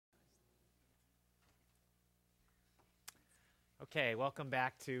Okay, welcome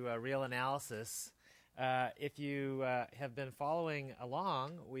back to Real Analysis. If you have been following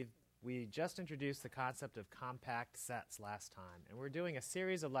along, we just introduced the concept of compact sets last time, and we're doing a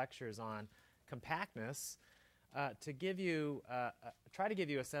series of lectures on compactness to give you, try to give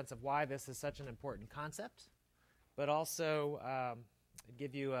you a sense of why this is such an important concept, but also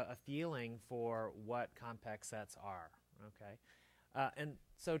give you a feeling for what compact sets are. Okay, and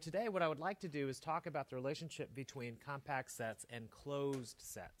so today what I would like to do is talk about the relationship between compact sets and closed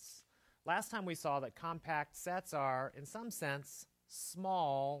sets. Last time we saw that compact sets are, in some sense,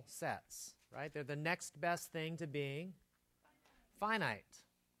 small sets, right? They're the next best thing to being finite.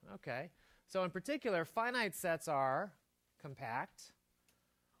 Okay, so in particular, finite sets are compact.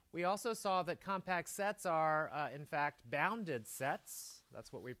 We also saw that compact sets are, in fact, bounded sets.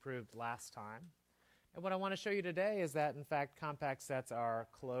 That's what we proved last time. And what I want to show you today is that, in fact, compact sets are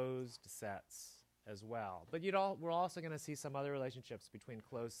closed sets as well. But we're also going to see some other relationships between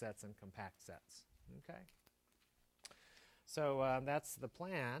closed sets and compact sets. Okay. So that's the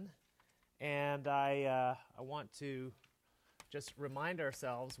plan. And I want to just remind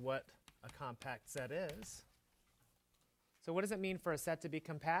ourselves what a compact set is. So what does it mean for a set to be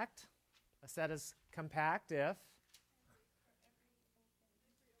compact? A set is compact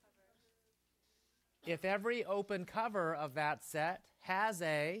if every open cover of that set has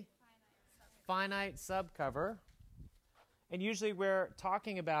a finite subcover. And usually we're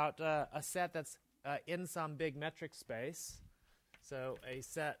talking about a set that's in some big metric space. So a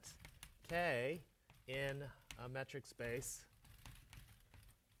set K in a metric space,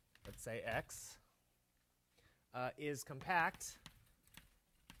 let's say X, is compact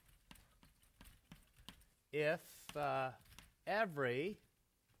if every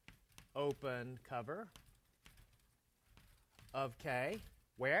open cover of K,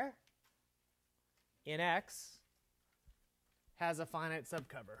 where? In X, has a finite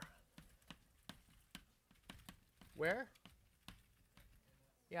subcover. Where?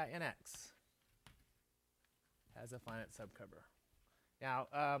 Yeah, in X has a finite subcover. Now,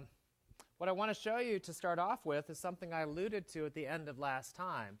 what I want to show you to start off with is something I alluded to at the end of last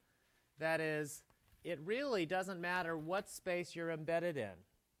time. That is, it really doesn't matter what space you're embedded in.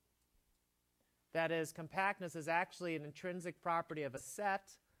 That is, compactness is actually an intrinsic property of a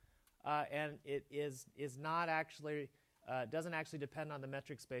set, and it is not actually doesn't actually depend on the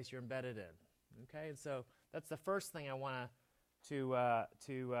metric space you're embedded in. Okay, and so that's the first thing I want to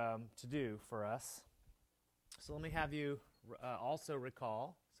do for us. So let me have you also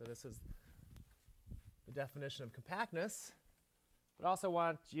recall. So this is the definition of compactness, but also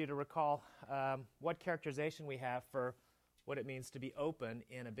want you to recall what characterization we have for what it means to be open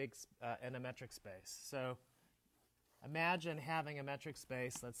in a metric space. So imagine having a metric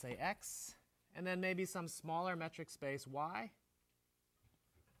space, let's say X, and then maybe some smaller metric space Y.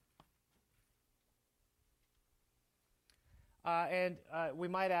 And we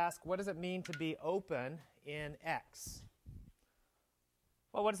might ask, what does it mean to be open in X?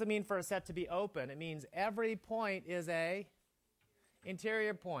 Well, what does it mean for a set to be open? It means every point is a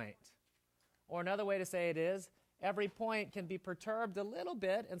interior point. Or another way to say it is, every point can be perturbed a little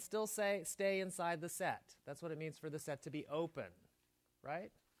bit and still stay inside the set. That's what it means for the set to be open,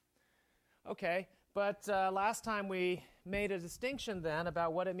 right? Okay, but last time we made a distinction then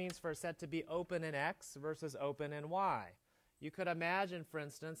about what it means for a set to be open in X versus open in Y. You could imagine, for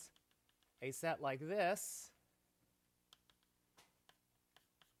instance, a set like this,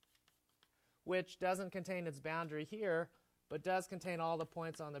 which doesn't contain its boundary here, but does contain all the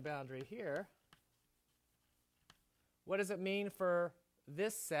points on the boundary here. What does it mean for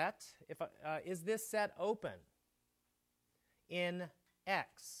this set? Is this set open in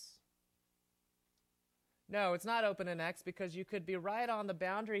X? No, it's not open in X because you could be right on the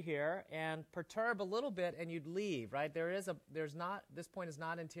boundary here and perturb a little bit and you'd leave, right? This point is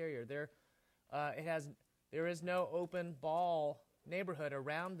not interior. There is no open ball neighborhood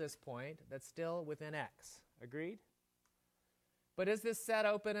around this point that's still within X. Agreed? But is this set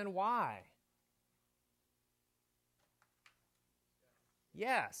open in Y?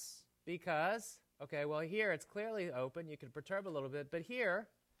 Yes, because, okay, well here it's clearly open. You can perturb a little bit. But here,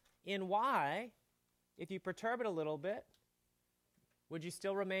 in Y, if you perturb it a little bit, would you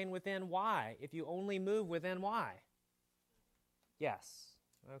still remain within Y if you only move within Y? Yes.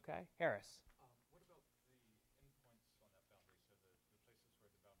 Okay. Harris. What about the endpoints on that boundary? So the places where the boundary, the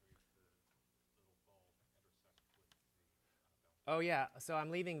little ball intersect with the boundary. Oh, yeah. So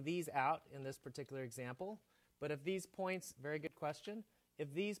I'm leaving these out in this particular example. But if these points, very good question,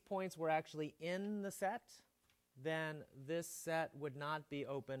 if these points were actually in the set, then this set would not be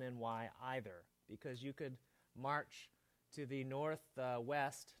open in Y either, because you could march to the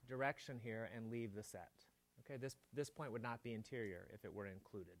northwest direction here and leave the set. Okay, this point would not be interior if it were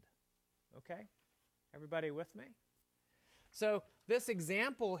included. Okay, everybody with me? So this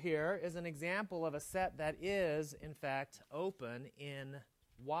example here is an example of a set that is, in fact, open in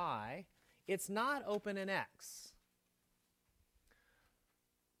Y. It's not open in X.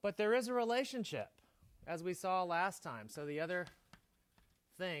 But there is a relationship, as we saw last time. So the other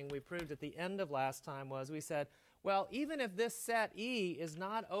thing we proved at the end of last time was we said, well, even if this set E is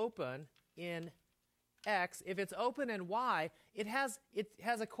not open in X, if it's open in Y, it has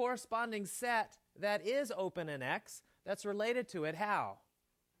a corresponding set that is open in X that's related to it. How?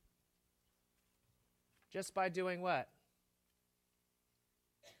 Just by doing what?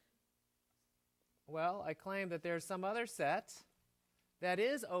 Well, I claim that there's some other set that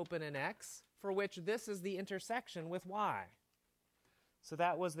is open in X for which this is the intersection with Y. So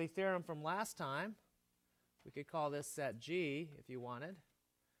that was the theorem from last time. We could call this set G if you wanted,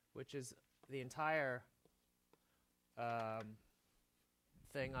 which is the entire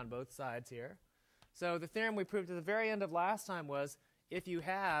thing on both sides here. So the theorem we proved at the very end of last time was if you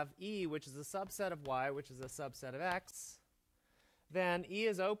have E, which is a subset of Y, which is a subset of X, then E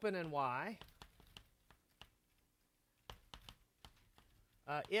is open in Y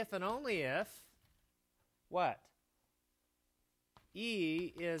if and only if, what?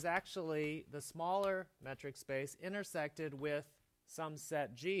 E is actually the smaller metric space intersected with some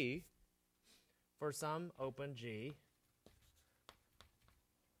set G for some open G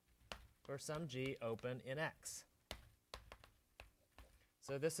for some G open in X.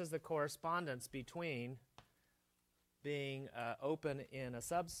 So this is the correspondence between being open in a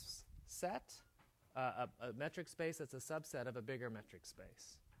subset, a metric space that's a subset of a bigger metric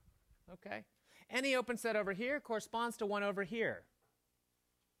space. Okay? Any open set over here corresponds to one over here.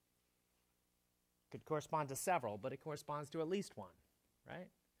 Could correspond to several, but it corresponds to at least one, right?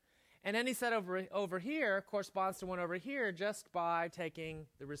 And any set over here corresponds to one over here just by taking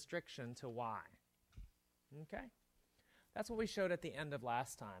the restriction to Y. Okay? That's what we showed at the end of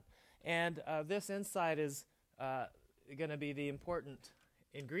last time. And this insight is going to be the important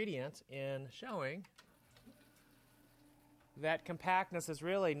ingredient in showing that compactness is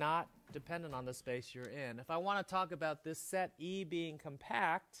really not dependent on the space you're in. If I want to talk about this set E being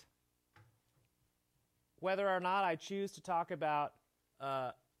compact, whether or not I choose to talk about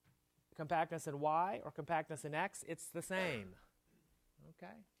compactness in Y or compactness in X, it's the same.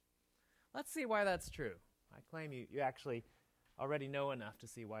 Okay? Let's see why that's true. I claim you actually already know enough to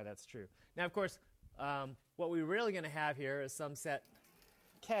see why that's true. Now, of course, what we're really going to have here is some set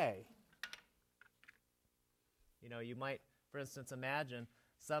K. You know, you might, for instance, imagine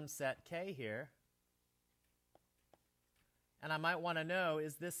some set K here. And I might want to know,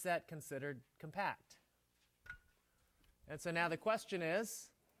 is this set considered compact? And so now the question is,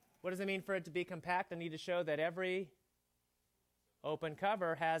 what does it mean for it to be compact? I need to show that every open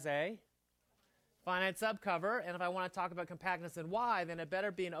cover has a finite subcover. And if I want to talk about compactness in Y, then it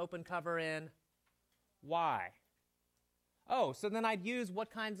better be an open cover in Y. Oh, so then I'd use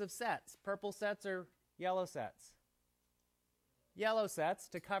what kinds of sets? Purple sets or yellow sets? Yellow sets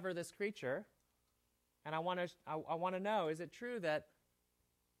to cover this creature. And I want to know, is it true that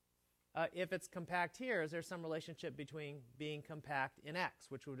if it's compact here, is there some relationship between being compact in X,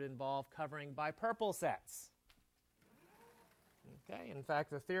 which would involve covering by purple sets? Okay, in fact,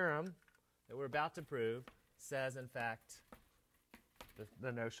 the theorem that we're about to prove says, in fact,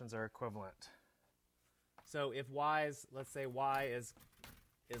 the notions are equivalent. So if Y is, let's say Y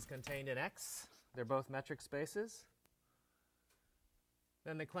is contained in X, they're both metric spaces,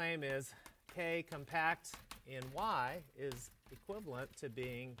 then the claim is K compact in Y is equivalent to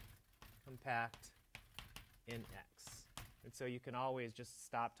being compact in X. And so you can always just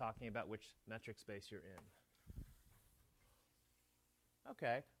stop talking about which metric space you're in.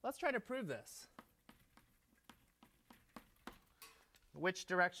 Okay, let's try to prove this. Which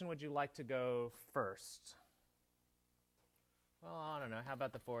direction would you like to go first? Well, I don't know. How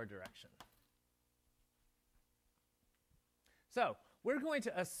about the forward direction? So we're going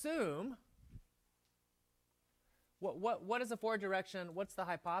to assume, what is the forward direction? What's the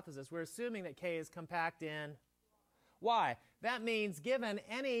hypothesis? We're assuming that K is compact in Y. That means given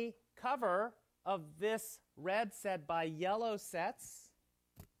any cover of this red set by yellow sets,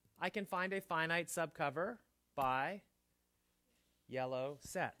 I can find a finite subcover by yellow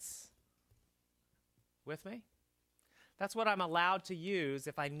sets. With me? That's what I'm allowed to use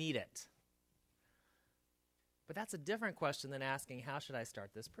if I need it. But that's a different question than asking, how should I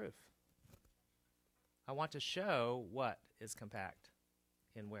start this proof? I want to show what is compact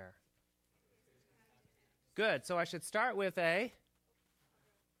in where. Good. So I should start with a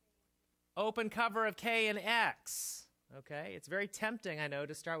open cover of K in X. Okay? It's very tempting, I know,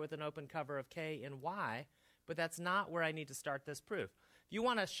 to start with an open cover of K in Y, but that's not where I need to start this proof. If you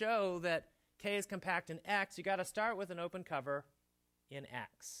want to show that K is compact in X, you got to start with an open cover in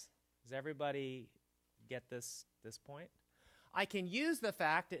X. Does everybody get this point? I can use the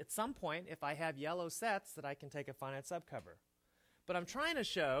fact that at some point, if I have yellow sets, that I can take a finite subcover. But I'm trying to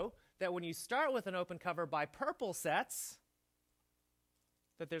show that when you start with an open cover by purple sets,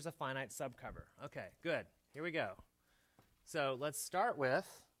 that there's a finite subcover. Okay, good. Here we go. So let's start with,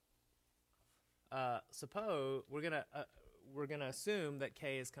 suppose we're gonna assume that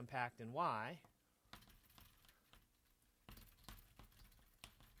K is compact in Y.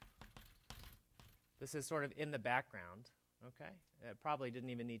 This is sort of in the background. Okay, I probably didn't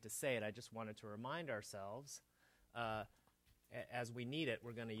even need to say it. I just wanted to remind ourselves, as we need it,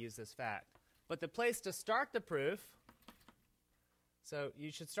 we're going to use this fact. But the place to start the proof, so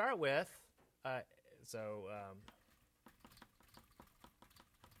you should start with, okay,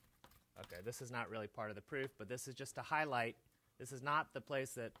 this is not really part of the proof, but this is just to highlight. This is not the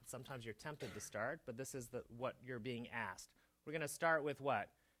place that sometimes you're tempted to start, but this is what you're being asked. We're going to start with what?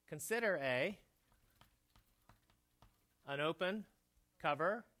 Consider an open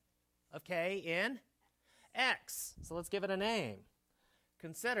cover of K in X. So let's give it a name.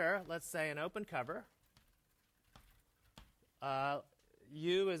 Consider, let's say, an open cover.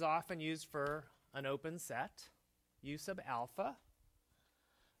 U is often used for an open set, U sub alpha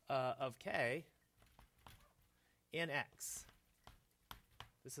of K in X.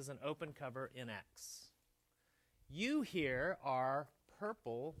 This is an open cover in X. U here are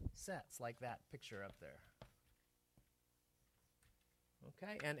purple sets, like that picture up there.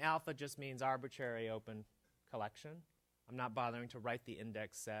 Okay, and alpha just means arbitrary open collection. I'm not bothering to write the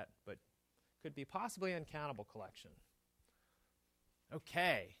index set, but could be possibly an uncountable collection.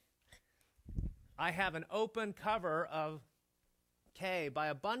 Okay, I have an open cover of K by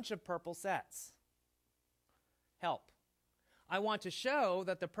a bunch of purple sets. Help. I want to show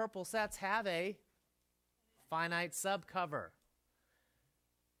that the purple sets have a finite subcover.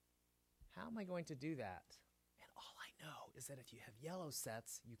 How am I going to do that? No, is that if you have yellow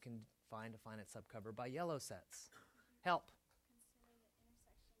sets, you can find a finite subcover by yellow sets. Help. Consider the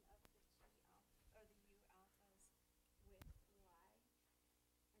intersection of the G alpha or the U alphas with Y,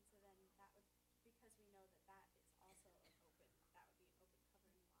 and so then that would, because we know that that is also an open, that would be an open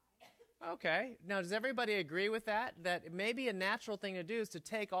cover in Y. Okay. Now, does everybody agree with that? That maybe a natural thing to do is to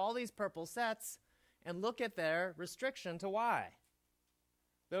take all these purple sets and look at their restriction to Y.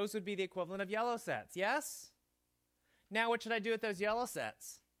 Those would be the equivalent of yellow sets. Yes? Now, what should I do with those yellow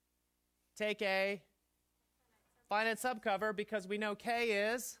sets? Take a finite subcover because we know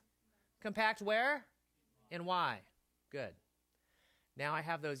K is compact where? In Y. Good. Now I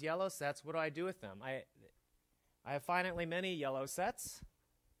have those yellow sets. What do I do with them? I have finitely many yellow sets.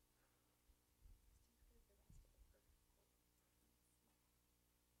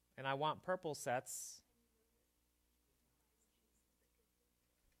 And I want purple sets.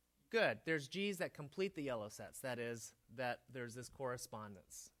 Good. There's G's that complete the yellow sets. That is, that there's this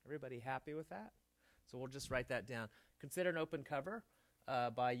correspondence. Everybody happy with that? So we'll just write that down. Consider an open cover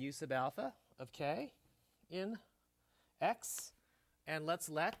by U sub alpha of K in X. And let's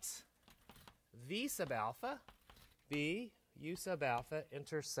let V sub alpha be U sub alpha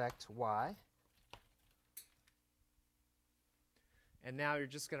intersect Y. And now you're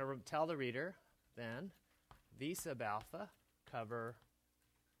just going to tell the reader then V sub alpha cover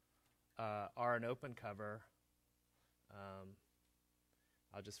are an open cover.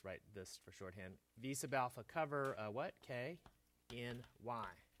 I'll just write this for shorthand. V sub alpha cover what? K in Y.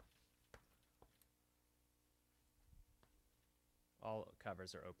 All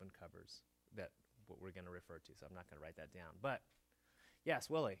covers are open covers. That what we're going to refer to. So I'm not going to write that down. But yes,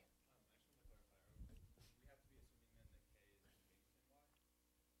 Willie.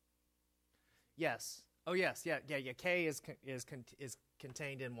 Yes. Oh yes. Yeah. K is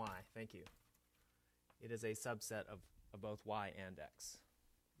contained in Y. Thank you. It is a subset of both Y and X.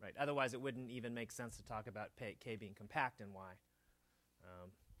 Right. Otherwise, it wouldn't even make sense to talk about K being compact in Y,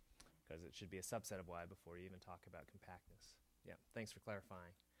 because it should be a subset of Y before you even talk about compactness. Yeah. Thanks for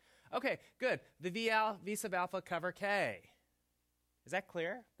clarifying. Okay. Good. The V sub alpha cover K. Is that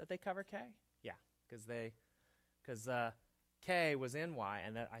clear that they cover K? Yeah. Because K was in Y,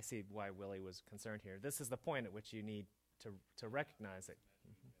 and that I see why Willie was concerned here. This is the point at which you need to recognize it.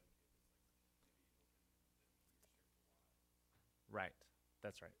 Right.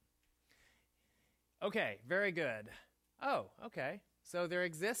 That's right. Okay, very good. Oh, okay. So there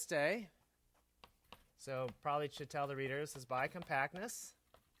exists a So probably should tell the reader this is by compactness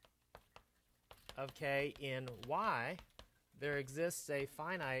of K in Y, there exists a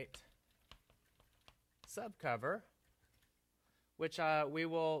finite subcover, which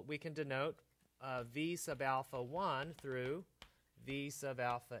we can denote V sub alpha 1 through V sub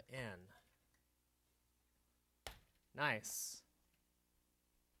alpha n. Nice.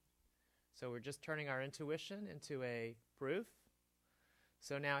 So we're just turning our intuition into a proof.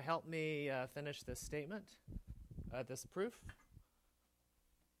 So now help me finish this statement, this proof.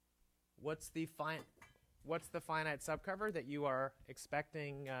 What's the finite subcover that you are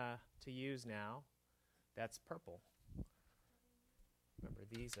expecting to use now? That's purple. Remember,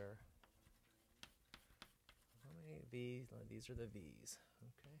 these are how many V's? These are the V's.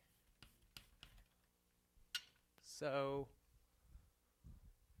 Okay. So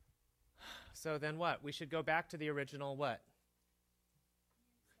then what? We should go back to the original what?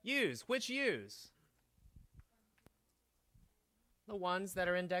 U's. Which U's? The ones that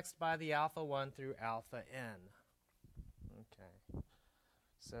are indexed by the alpha 1 through alpha n. Okay.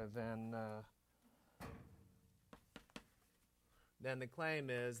 So then the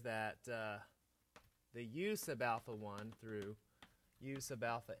claim is that the U sub alpha 1 through U sub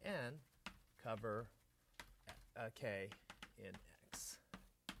alpha n cover K in X.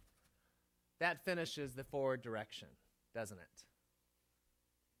 That finishes the forward direction, doesn't it?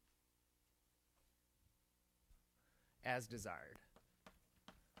 As desired.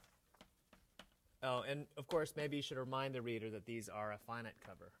 Oh, and of course, maybe you should remind the reader that these are a finite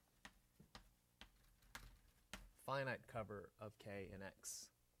cover. Finite cover of K in X.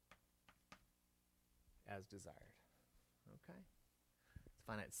 As desired. Okay? It's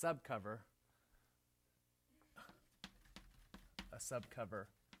finite subcover. A subcover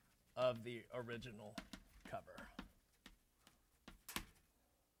of the original cover.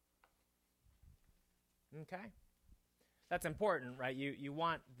 Okay? That's important, right? You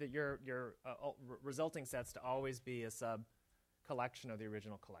want your resulting sets to always be a sub-collection of the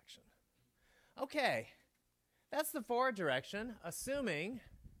original collection. Okay, that's the forward direction. Assuming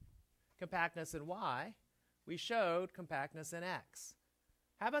compactness in Y, we showed compactness in X.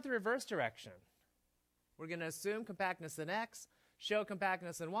 How about the reverse direction? We're going to assume compactness in X, show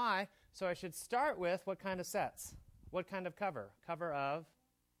compactness in Y, so I should start with what kind of sets? What kind of cover? Cover of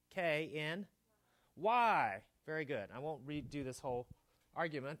K in Y. Very good. I won't redo this whole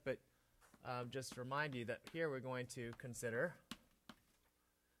argument, but just remind you that here we're going to consider,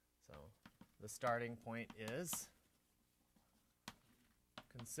 so the starting point is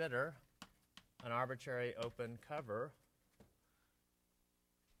consider an arbitrary open cover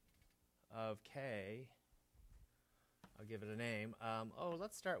of K. I'll give it a name.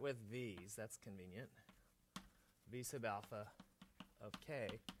 Let's start with V's. That's convenient. V sub alpha of K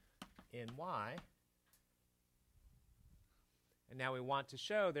in Y. And now we want to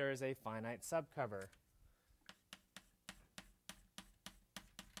show there is a finite subcover.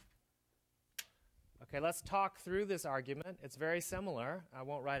 Okay, let's talk through this argument. It's very similar. I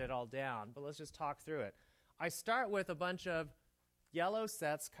won't write it all down, but let's just talk through it. I start with a bunch of yellow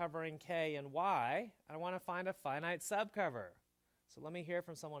sets covering K and Y. I want to find a finite subcover. So let me hear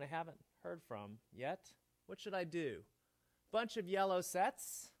from someone I haven't heard from yet. What should I do? Bunch of yellow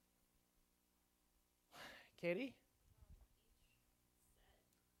sets. Katie?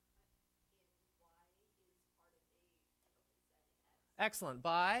 Excellent.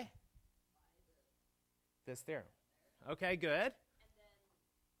 By this theorem. Okay, good. And then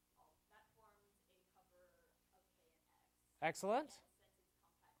that forms a cover of K and X. Excellent. And since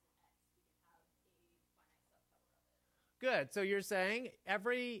it's compact in X, we can have a finite subcover of it. Good. So you're saying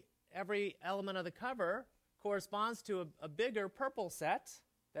every element of the cover corresponds to a bigger purple set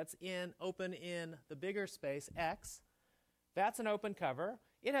that's open in the bigger space X. That's an open cover.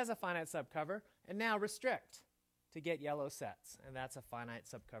 It has a finite subcover. And now restrict to get yellow sets. And that's a finite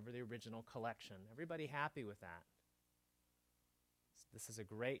subcover, the original collection. Everybody happy with that? This is a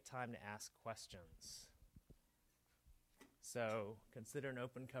great time to ask questions. So consider an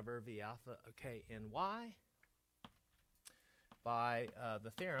open cover V alpha K in Y by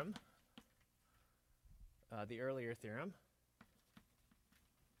the theorem, the earlier theorem.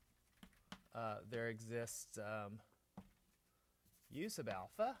 There exists U sub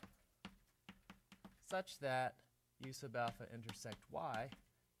alpha such that U sub alpha intersect Y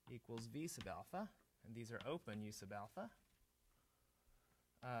equals V sub alpha, and these are open U sub alpha.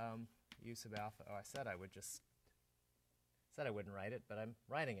 U sub alpha, I said I wouldn't write it, but I'm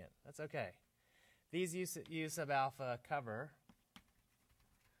writing it. That's okay. These U sub alpha cover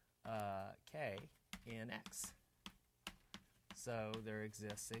K in X. So there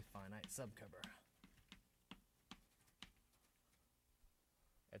exists a finite subcover.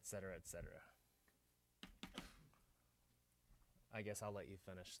 etc., etc. I guess I'll let you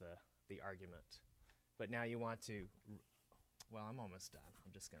finish the argument. But now you want to, well, I'm almost done.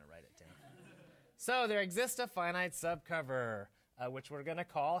 I'm just going to write it down. So there exists a finite subcover, which we're going to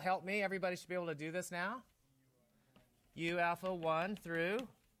call, help me, everybody should be able to do this now. U alpha 1 through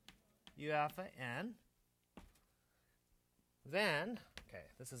U alpha n. Then, okay,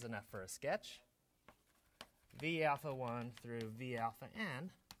 this is enough for a sketch. V alpha 1 through V alpha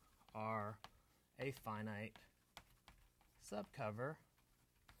n are a finite subcover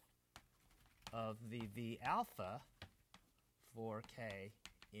of the V alpha for k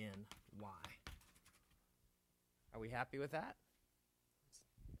in y. Are we happy with that?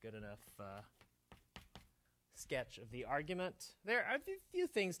 Good enough sketch of the argument. There are a few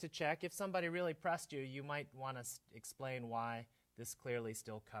things to check. If somebody really pressed you, you might want to explain why this clearly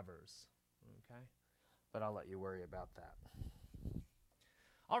still covers. Okay? But I'll let you worry about that.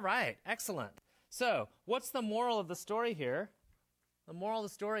 All right, excellent. So, what's the moral of the story here? The moral of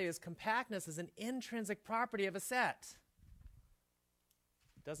the story is compactness is an intrinsic property of a set.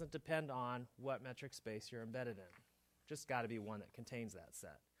 It doesn't depend on what metric space you're embedded in. Just got to be one that contains that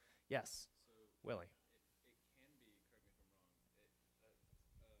set. Yes, So Willie. it can be, correct me if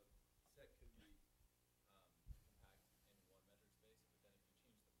I'm wrong, set could be compact in one metric space, but then if you change the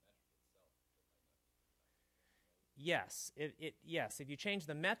metric itself, it might not be compact. Yes, yes. If you change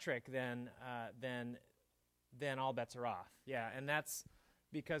the metric, then all bets are off. Yeah, and that's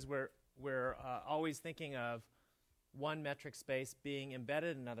because we're always thinking of one metric space being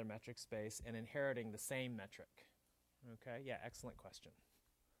embedded in another metric space and inheriting the same metric. Okay, yeah, excellent question.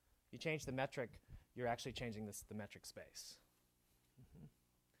 You change the metric, you're actually changing the metric space.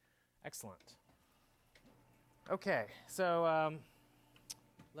 Excellent. Okay, so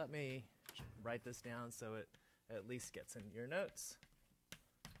let me write this down so it at least gets in your notes.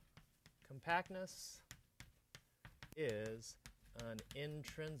 Compactness is an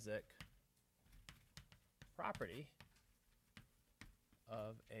intrinsic property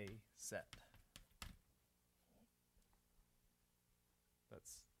of a set.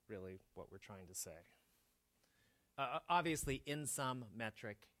 That's really what we're trying to say. Obviously, in some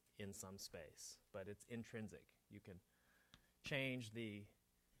metric, in some space, but it's intrinsic. You can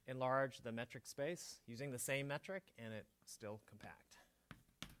enlarge the metric space using the same metric, and it's still compact.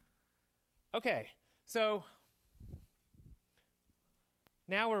 Okay, so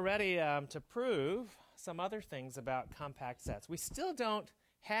now we're ready to prove some other things about compact sets. We still don't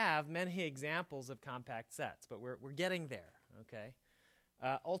have many examples of compact sets, but we're getting there, okay?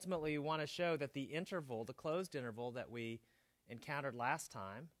 Ultimately, we want to show that the interval, the closed interval that we encountered last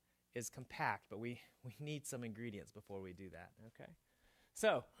time is compact, but we need some ingredients before we do that, okay?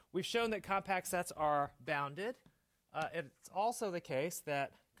 So we've shown that compact sets are bounded. It's also the case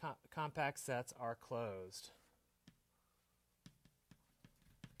that compact sets are closed.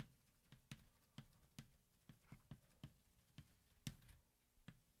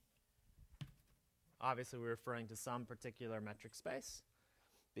 Obviously, we're referring to some particular metric space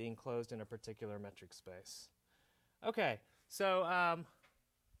being closed in a particular metric space. Okay, so,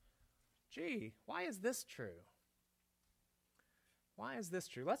 gee, why is this true? Why is this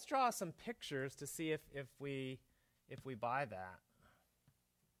true? Let's draw some pictures to see if we buy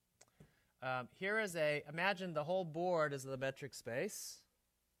that. Here is imagine the whole board is the metric space,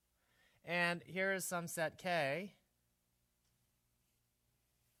 and here is some set K.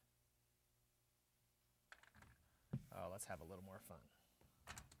 Oh, let's have a little more fun.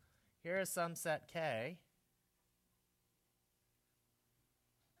 Here is some set K.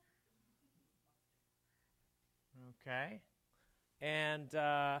 Okay. And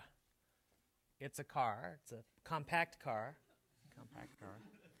it's a car. It's a compact car.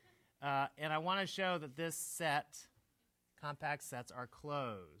 And I want to show that this set, compact sets, are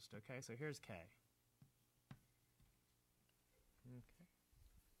closed. Okay, so here's K.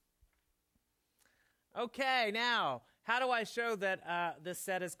 Okay, now, how do I show that this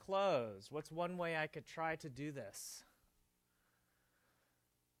set is closed? What's one way I could try to do this?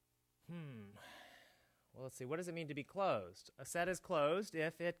 Well, let's see. What does it mean to be closed? A set is closed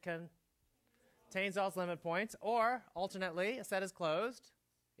if it contains all its limit points, or, alternately, a set is closed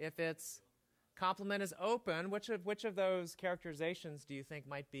if its complement is open. Which of those characterizations do you think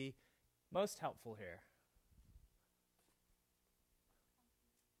might be most helpful here?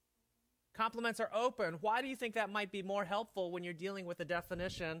 Complements are open. Why do you think that might be more helpful when you're dealing with a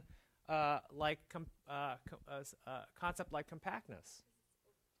definition like concept like compactness?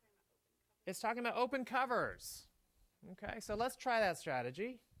 It's talking about open covers. Okay, so let's try that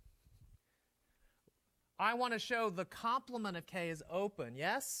strategy. I want to show the complement of K is open,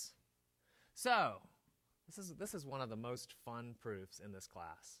 yes? So, this is one of the most fun proofs in this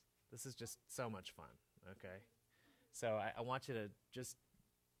class. This is just so much fun, okay? So I want you to just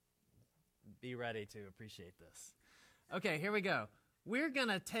be ready to appreciate this. Okay, here we go. We're going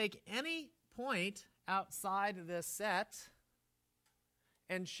to take any point outside this set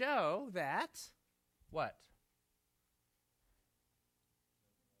and show that, what?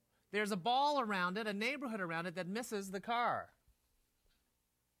 There's a ball around it, a neighborhood around it that misses the car.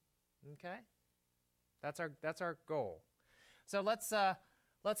 Okay? That's our goal. So let's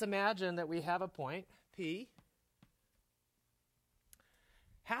imagine that we have a point, P.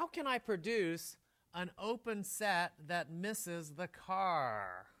 How can I produce an open set that misses the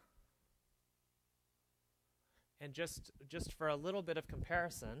car? And just for a little bit of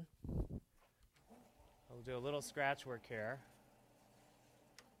comparison, I'll do a little scratch work here.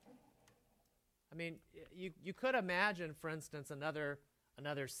 I mean, you could imagine, for instance, another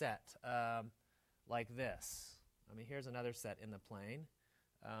set like this. I mean, here's another set in the plane.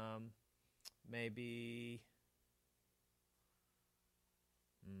 Maybe,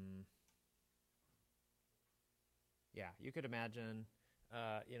 yeah, you could imagine,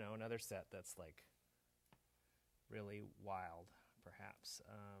 another set that's like really wild, perhaps,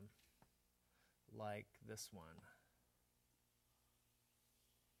 like this one.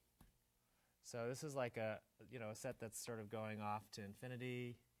 So this is like a set that's sort of going off to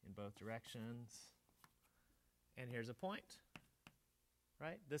infinity in both directions. And here's a point,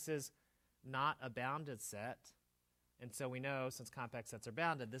 right? This is not a bounded set. And so we know, since compact sets are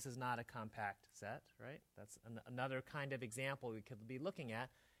bounded, this is not a compact set, right? That's another kind of example we could be looking at.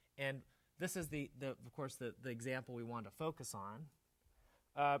 And this is, of course, the example we want to focus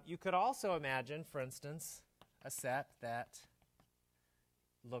on. You could also imagine, for instance, a set that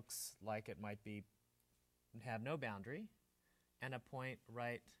looks like it might have no boundary, and a point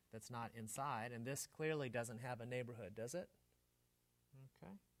right that's not inside, and this clearly doesn't have a neighborhood, does it?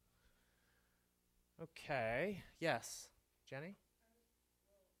 Okay. Okay. Yes, Jenny?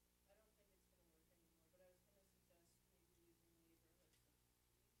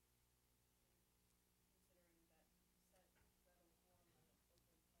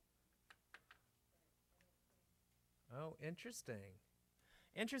 Oh, interesting.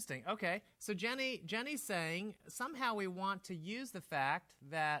 Interesting. Okay. So Jenny's saying somehow we want to use the fact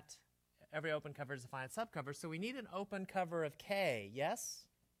that every open cover is a finite subcover, so we need an open cover of K. Yes?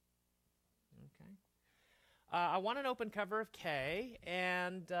 Okay. I want an open cover of K,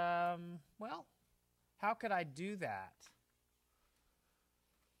 and, well, how could I do that?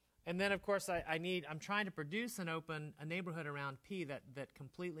 And then, of course, I'm trying to produce a neighborhood around P that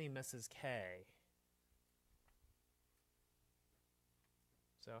completely misses K.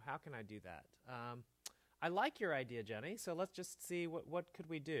 So how can I do that? I like your idea, Jenny, so let's just see what could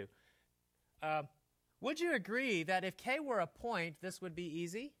we do. Would you agree that if K were a point, this would be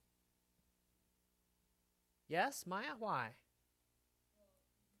easy? Yes, Maya? Why?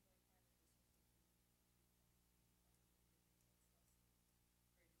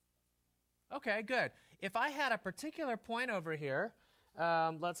 Okay, good. If I had a particular point over here,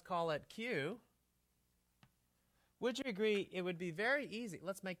 let's call it Q, would you agree it would be very easy?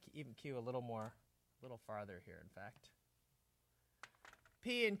 Let's make even Q a little farther here, in fact.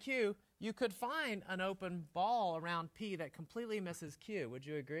 P and Q, you could find an open ball around P that completely misses Q. Would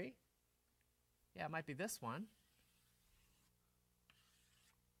you agree? Yeah, it might be this one.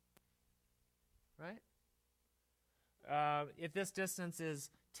 Right? If this distance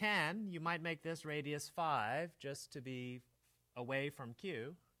is 10, you might make this radius 5 just to be away from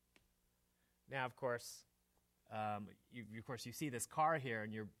Q. Now, of course, you see this car here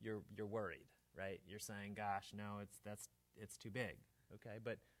and you're worried, right? You're saying, gosh, no, it's too big. Okay,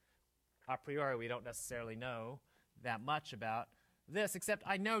 but a priori we don't necessarily know that much about this, except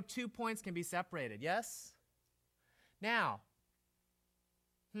I know 2 points can be separated. Yes? Now,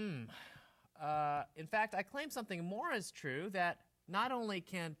 in fact, I claim something more is true, that not only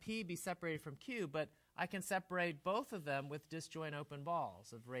can P be separated from Q, but I can separate both of them with disjoint open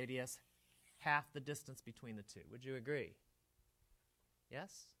balls of radius half the distance between the two. Would you agree?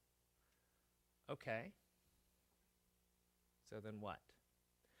 Yes? Okay. So then what?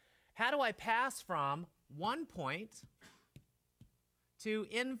 How do I pass from one point to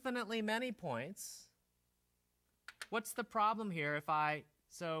infinitely many points? What's the problem here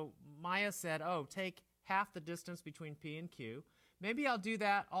so Maya said, oh, take half the distance between P and Q. Maybe I'll do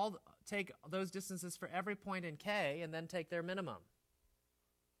that, take those distances for every point in K and then take their minimum.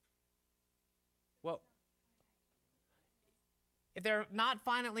 Well, If there are not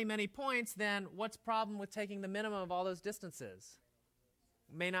finitely many points, then what's the problem with taking the minimum of all those distances?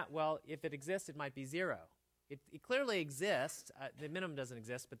 May not, well, if it exists, it might be 0. It clearly exists. The minimum doesn't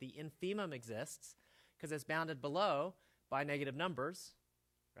exist, but the infimum exists because it's bounded below by negative numbers,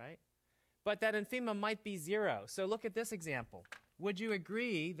 right? But that infimum might be 0. So look at this example. Would you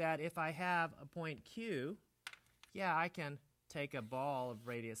agree that if I have a point Q, yeah, I can take a ball of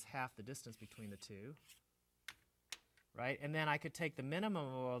radius half the distance between the two, right? And then I could take the minimum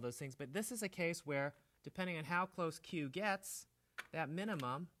of all those things. But this is a case where, depending on how close Q gets, that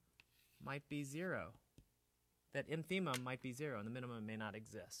minimum might be 0. That infimum might be 0, and the minimum may not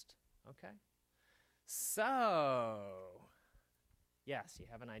exist. Okay? So, yes, you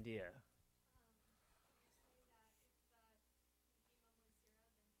have an idea.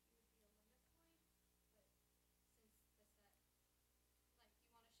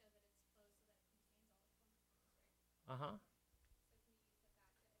 Uh-huh.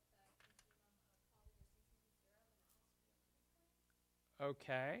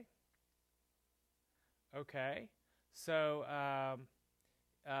 Okay. Okay. So,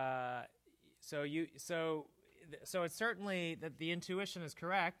 so it's certainly that the intuition is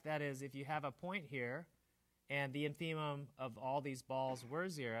correct. That is, if you have a point here, and the infimum of all these balls were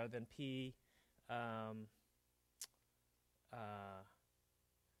 0, then P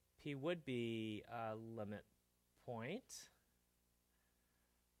would be a limit point.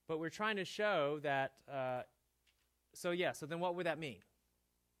 But we're trying to show that. So then what would that mean?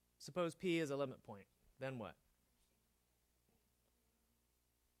 Suppose P is a limit point. Then what?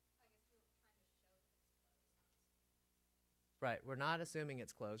 Right, we're not assuming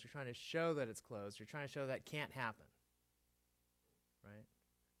it's closed. We're trying to show that it's closed. We're trying to show that can't happen. Right?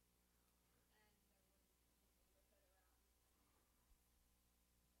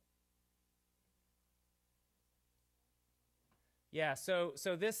 Yeah, so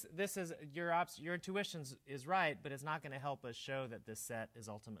this is your intuition is right, but it's not going to help us show that this set is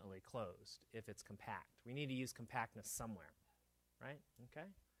ultimately closed if it's compact. We need to use compactness somewhere, right? Okay,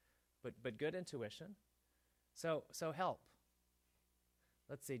 but good intuition. So help.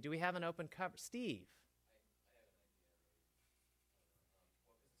 Let's see. Do we have an open cover, Steve?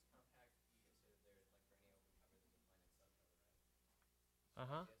 Uh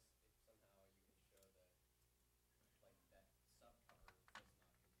huh.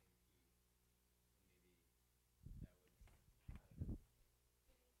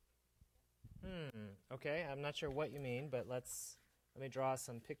 Okay, I'm not sure what you mean, but let me draw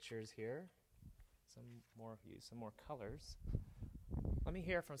some pictures here. Use some more colors. Let me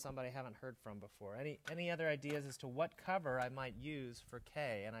hear from somebody I haven't heard from before. Any other ideas as to what cover I might use for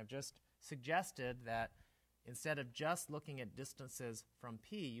K? And I've just suggested that instead of just looking at distances from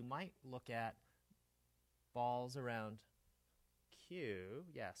P, you might look at balls around Q.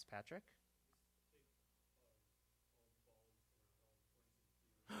 Yes, Patrick?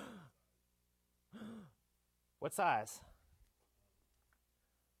 What size?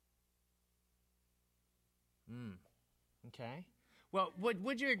 Okay. Well,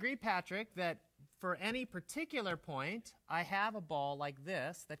 would you agree, Patrick, that for any particular point, I have a ball like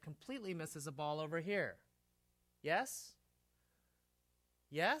this that completely misses a ball over here? Yes?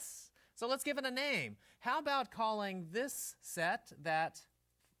 Yes? So let's give it a name. How about calling this set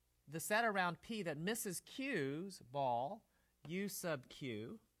the set around P that misses Q's ball, U sub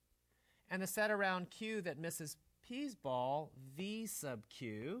Q, and the set around Q that misses P's ball, V sub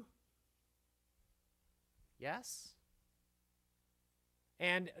Q. Yes?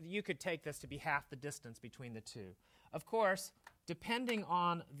 And you could take this to be half the distance between the two. Of course, depending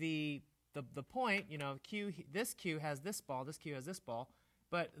on the point, this Q has this ball, this Q has this ball,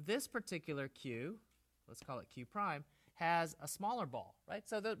 but this particular Q, let's call it Q prime, has a smaller ball, right?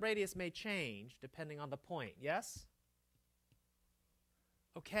 So the radius may change depending on the point, yes?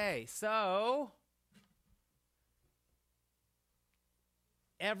 Okay, so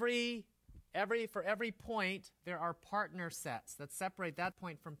for every point, there are partner sets that separate that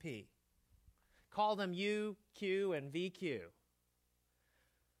point from P. Call them U, Q, and VQ.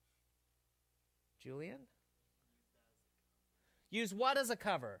 Julian? Use what as a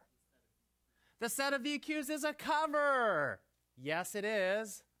cover? The set of VQs is a cover. Yes, it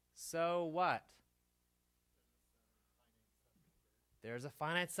is. So what? There's a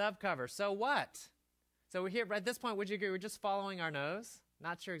finite subcover. So what? So we're here at this point, would you agree we're just following our nose?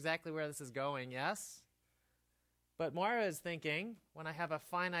 Not sure exactly where this is going, yes? But Moira is thinking, when I have a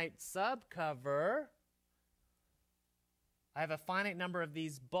finite subcover, I have a finite number of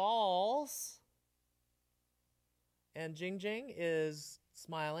these balls. And Jing Jing is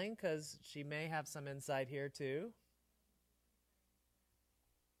smiling because she may have some insight here too.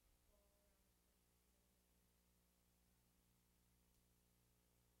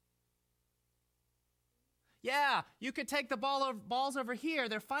 Yeah, you could take the balls over here.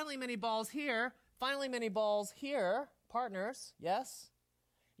 There are finally many balls here. Finally many balls here. Partners, yes?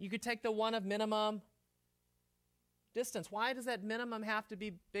 You could take the one of minimum distance. Why does that minimum have to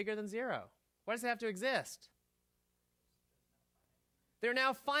be bigger than 0? Why does it have to exist? There are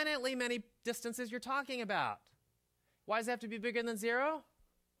now finitely many distances you're talking about. Why does it have to be bigger than 0?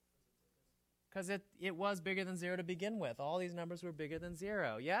 Because it was bigger than 0 to begin with. All these numbers were bigger than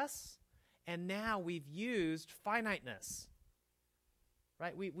 0, yes? And now we've used finiteness.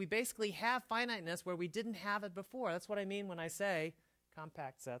 Right? We basically have finiteness where we didn't have it before. That's what I mean when I say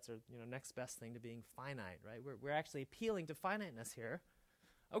compact sets are next best thing to being finite. Right? We're actually appealing to finiteness here.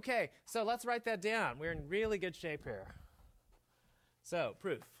 Okay, so let's write that down. We're in really good shape here. So,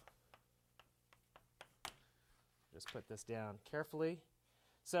 proof. Just put this down carefully.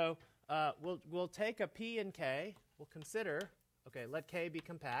 So, we'll take a P and K. We'll consider, okay, let K be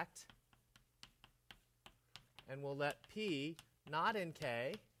compact. And we'll let P not in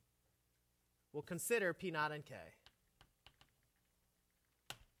K. We'll consider P not in K.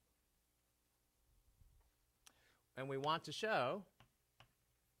 And we want to show,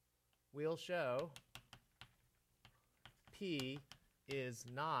 we'll show P is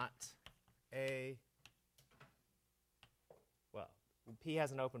not a, well, P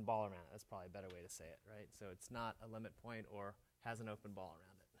has an open ball around it. That's probably a better way to say it, right? So it's not a limit point or has an open ball around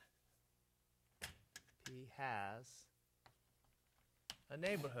it. P has a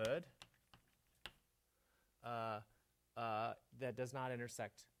neighborhood that does not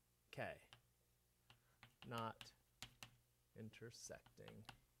intersect K. Not intersecting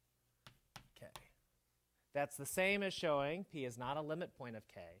K. That's the same as showing P is not a limit point of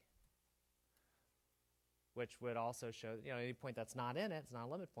K, which would also show, any point that's not in it is not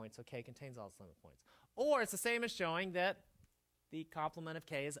a limit point, so K contains all its limit points. Or it's the same as showing that the complement of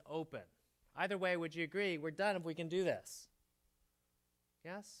K is open. Either way, would you agree? We're done if we can do this.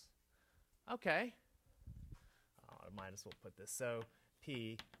 Yes? Okay. I might as well put this. So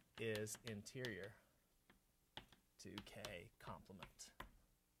P is interior to K complement.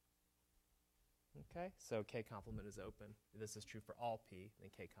 Okay, so K complement is open. This is true for all P, then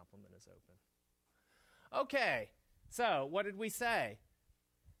K complement is open. Okay, so what did we say?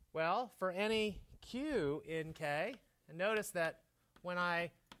 Well, for any Q in K, and notice that when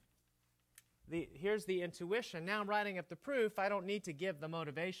here's the intuition. Now I'm writing up the proof. I don't need to give the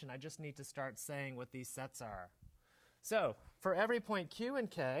motivation. I just need to start saying what these sets are. So for every point Q in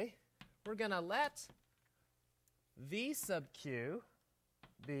K, we're going to let V sub Q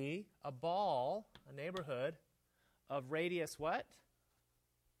be a ball, a neighborhood, of radius what?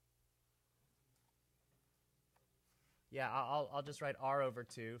 Yeah, I'll just write R over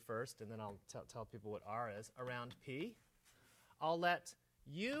 2 first, and then I'll tell people what R is, around P. I'll let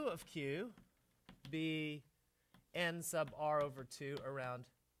U of Q be N sub R over 2 around,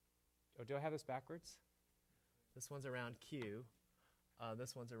 oh, do I have this backwards? This one's around Q.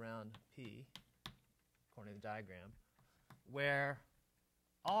 This one's around P, according to the diagram, where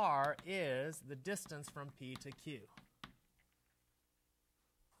R is the distance from P to Q.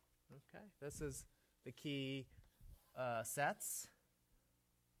 Okay, this is the key sets.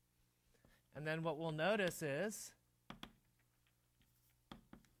 And then what we'll notice is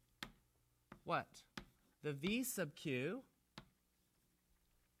what? The V sub Q,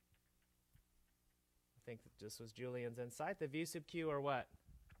 I think that this was Julian's insight, the V sub Q are what?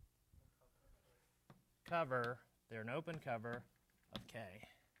 Cover, they're an open cover of K.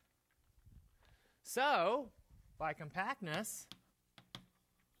 So, by compactness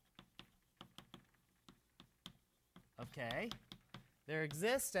of K, there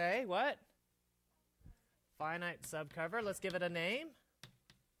exists a what? Finite subcover. Let's give it a name.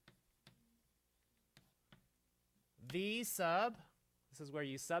 V sub, this is where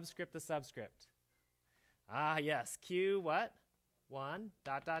you subscript the subscript. Ah, yes, Q what? 1,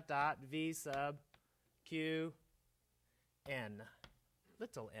 dot, dot, dot, V sub Q N,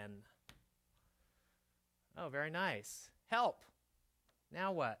 little n. Oh, very nice. Help.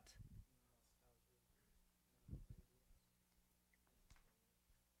 Now what?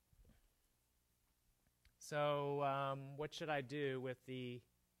 So what should I do with the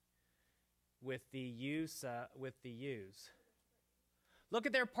U's? Look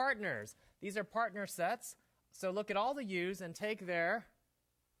at their partners. These are partner sets. So look at all the U's and take their.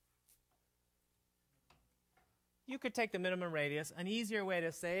 You could take the minimum radius. An easier way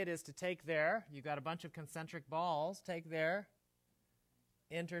to say it is to take their. You've got a bunch of concentric balls. Take their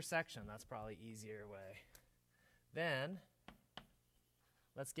intersection. That's probably easier way. Then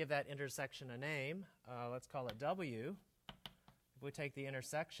let's give that intersection a name. Let's call it W. If we take the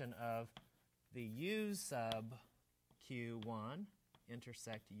intersection of the U sub Q1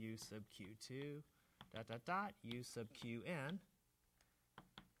 intersect U sub Q2, dot, dot, dot, U sub Qn.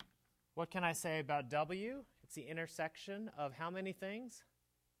 What can I say about W? It's the intersection of how many things?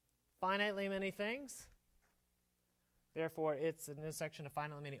 Finitely many things. Therefore, it's an intersection of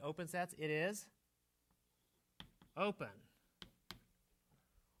finitely many open sets. It is open.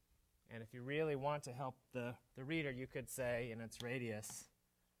 And if you really want to help the reader, you could say in its radius,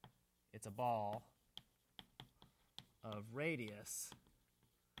 it's a ball of radius,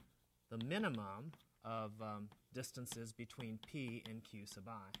 the minimum of distances between P and Q sub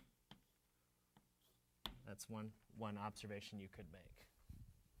I. That's one observation you could make.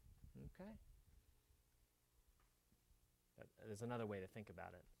 Okay? That is another way to think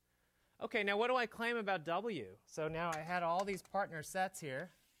about it. Okay, now what do I claim about W? So now I had all these partner sets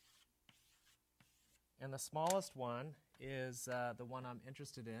here. And the smallest one is the one I'm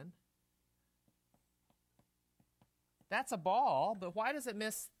interested in. That's a ball, but why does it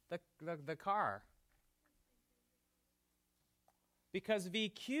miss the car? Because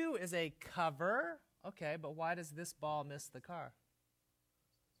VQ is a cover. Okay, but why does this ball miss the car?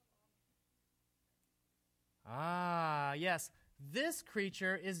 Ah, yes. This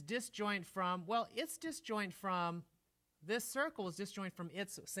creature is disjoint from, well, it's disjoint from, this circle is disjoint from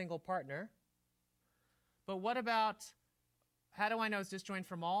its single partner. But what about, how do I know it's disjoint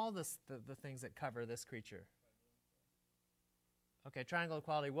from all the things that cover this creature? Okay, triangle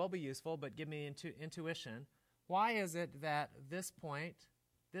equality will be useful, but give me intuition. Why is it that this point,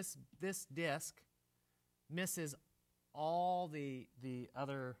 this disk, misses all the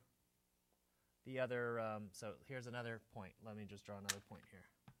other, so here's another point. Let me just draw another point here.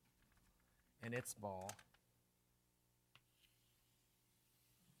 And its ball.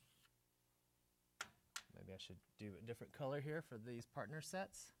 Maybe I should do a different color here for these partner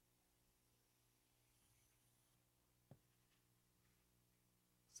sets.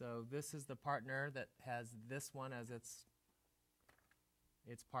 So this is the partner that has this one as its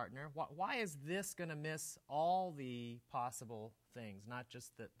partner. Why is this going to miss all the possible things, not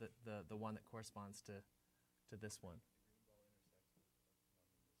just the one that corresponds to this one?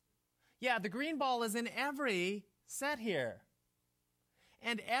 Yeah, the green ball is in every set here.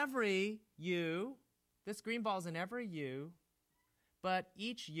 And every U, this green ball is in every U, but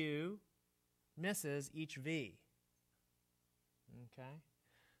each U misses each V. Okay?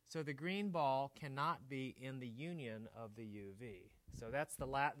 So the green ball cannot be in the union of the UV. So that's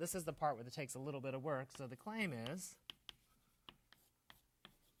this is the part where it takes a little bit of work. So the claim is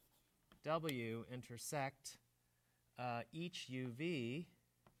W intersect each UV,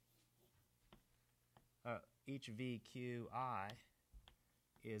 each VQI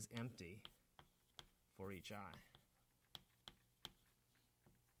is empty for each I.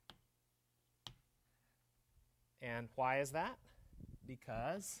 And why is that?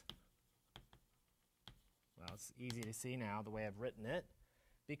 Because, well, it's easy to see now the way I've written it,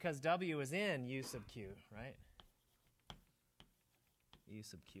 because W is in U sub Q, right? U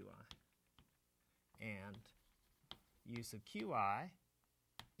sub Qi. And U sub Qi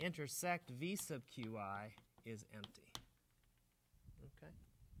intersect V sub Qi is empty. Okay?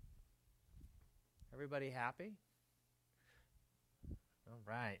 Everybody happy? All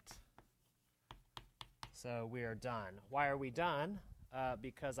right. So we are done. Why are we done?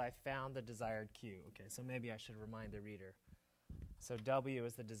 Because I found the desired Q. Okay, so maybe I should remind the reader. So W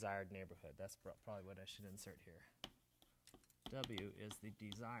is the desired neighborhood. That's probably what I should insert here. W is the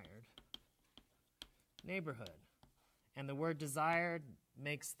desired neighborhood. And the word desired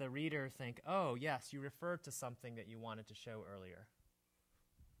makes the reader think, oh, yes, you referred to something that you wanted to show earlier.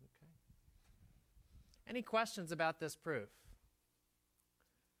 Okay. Any questions about this proof?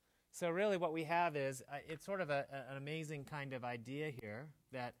 So really what we have is, it's sort of an amazing kind of idea here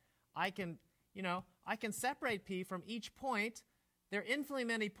that I can separate P from each point. There are infinitely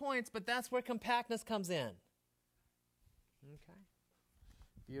many points, but that's where compactness comes in. Okay.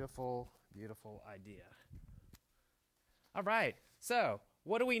 Beautiful, beautiful idea. All right. So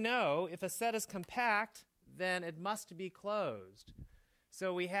what do we know? If a set is compact, then it must be closed.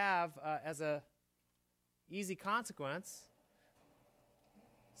 So we have, as a easy consequence,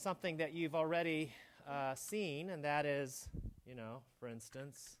 something that you've already seen, and that is, for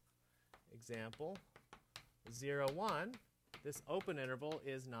instance, example 0, 1, this open interval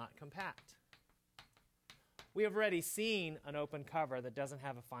is not compact. We have already seen an open cover that doesn't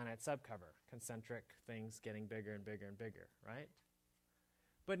have a finite subcover, concentric things getting bigger and bigger and bigger, right?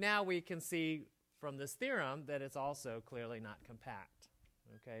 But now we can see from this theorem that it's also clearly not compact.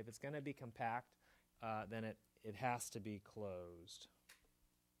 Okay, if it's going to be compact, then it has to be closed.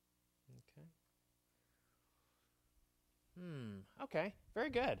 Okay. Okay, very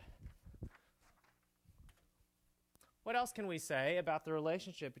good. What else can we say about the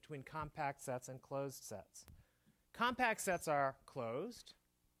relationship between compact sets and closed sets? Compact sets are closed,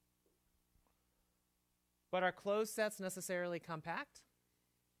 but are closed sets necessarily compact?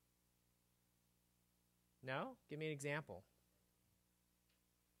 No? Give me an example.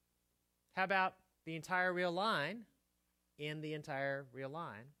 How about the entire real line in the entire real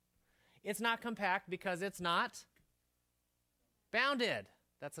line? It's not compact because it's not bounded.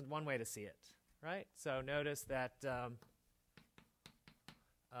 That's one way to see it, right? So notice that the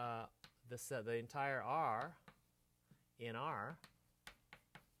entire R in R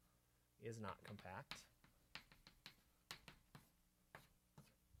is not compact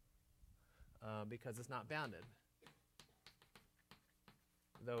because it's not bounded,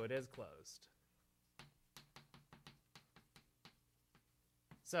 though it is closed.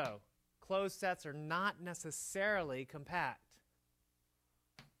 So closed sets are not necessarily compact.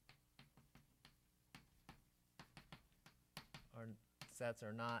 Or sets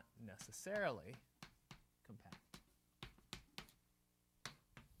are not necessarily compact.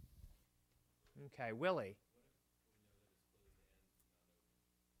 Okay, Willie.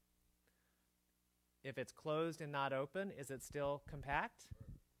 If it's closed and not open, is it still compact?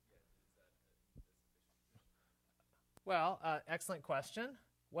 Well, excellent question.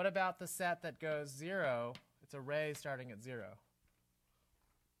 What about the set that goes 0? It's array starting at 0.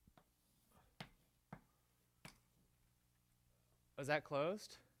 Was that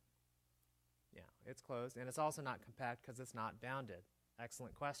closed? Yeah, it's closed. And it's also not compact because it's not bounded.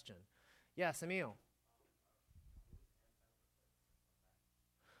 Excellent question. Yes, Emil.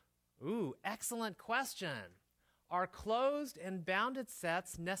 Ooh, excellent question. Are closed and bounded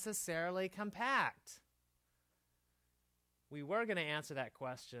sets necessarily compact? We were going to answer that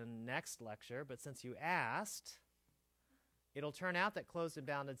question next lecture, but since you asked, it'll turn out that closed and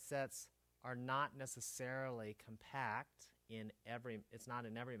bounded sets are not necessarily compact it's not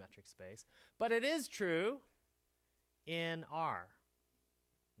in every metric space, but it is true in R.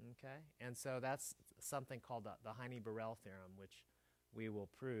 Okay? And so that's something called the Heine-Borel theorem, which we will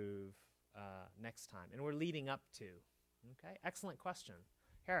prove next time. And we're leading up to. Okay? Excellent question.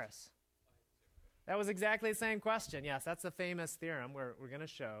 Harris. That was exactly the same question. Yes, that's a famous theorem where we're going to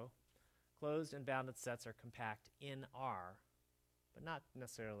show closed and bounded sets are compact in R, but not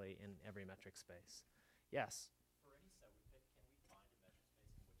necessarily in every metric space. Yes? For any set we pick, can we find a metric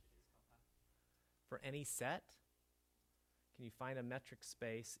space in which it is compact? For any set? Can you find a metric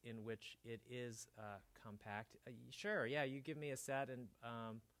space in which it is compact? Sure, yeah, you give me a set and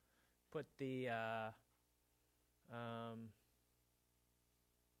put the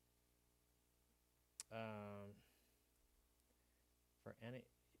for any,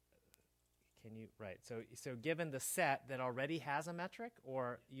 can you, right, so given the set that already has a metric,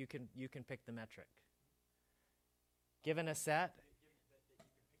 or you can pick the metric? Given a set?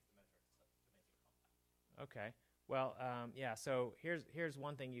 Okay. Well, yeah, so here's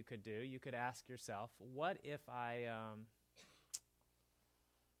one thing you could do. You could ask yourself, what if I,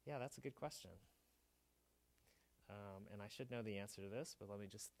 yeah, that's a good question. And I should know the answer to this, but let me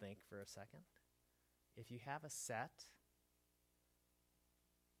just think for a second. If you have a set,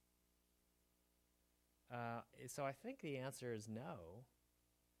 so I think the answer is no,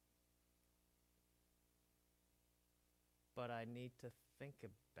 but I need to think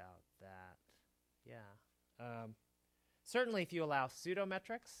about that. Yeah. Certainly if you allow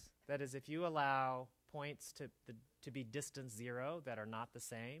pseudometrics, that is if you allow points to be distance 0 that are not the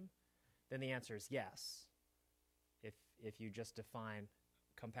same, then the answer is yes. If you just define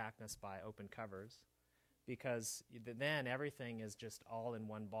compactness by open covers, because then everything is just all in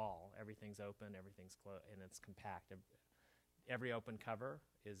one ball. Everything's open, everything's closed, and it's compact. Every open cover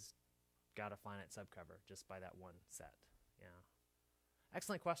is got a finite subcover just by that one set. Yeah.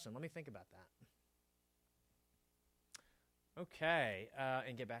 Excellent question. Let me think about that. Okay,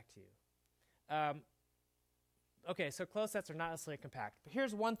 and get back to you. Okay, so closed sets are not necessarily compact. But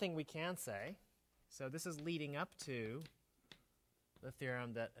here's one thing we can say. So this is leading up to the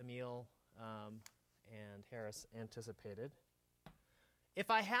theorem that Emil and Harris anticipated. If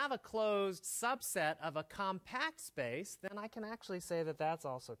I have a closed subset of a compact space, then I can actually say that that's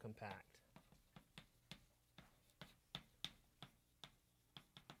also compact.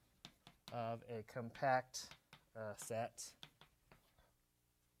 Of a compact set.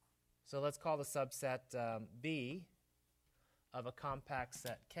 So let's call the subset B of a compact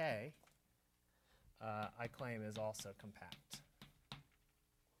set K, I claim is also compact.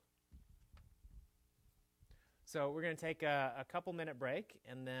 So we're going to take a couple minute break,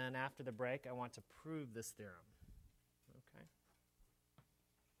 and then after the break I want to prove this theorem. Okay.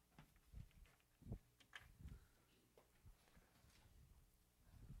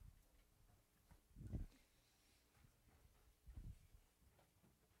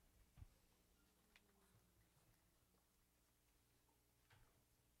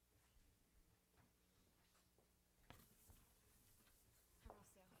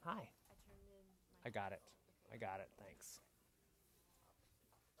 Hi. I turned in my. I got it. I got it. Thanks.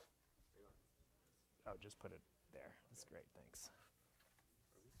 Oh, just put it there. That's great. Thanks.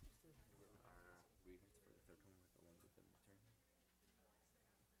 Are we supposed to name our readers for the third one with the ones within the term?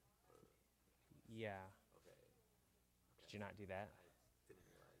 Yeah. Okay. Did you not do that? I didn't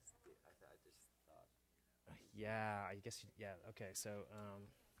realize. I just thought. Yeah, I guess. Yeah. Okay. So,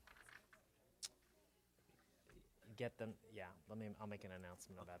 get them. Yeah. I'll make an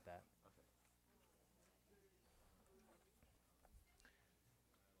announcement about that. Okay.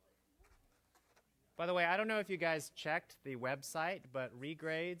 By the way, I don't know if you guys checked the website, but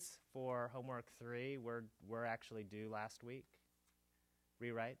regrades for homework 3 were actually due last week.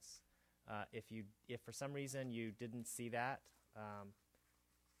 Rewrites. If for some reason you didn't see that,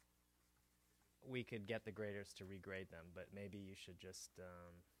 we could get the graders to regrade them, but maybe you should just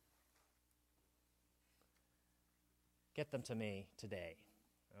get them to me today,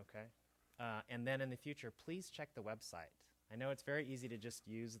 okay? And then in the future, please check the website. I know it's very easy to just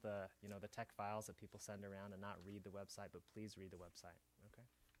use the tech files that people send around and not read the website, but please read the website, okay?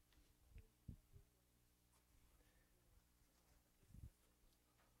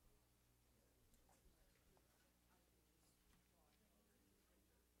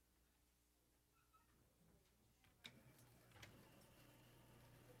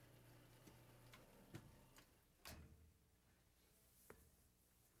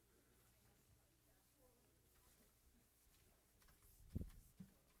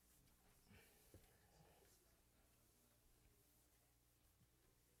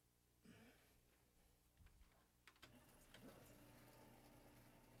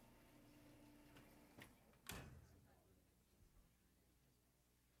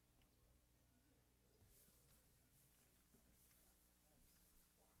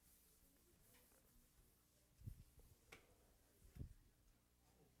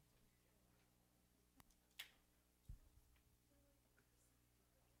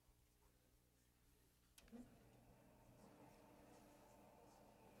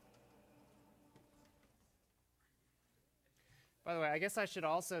 By the way, I guess I should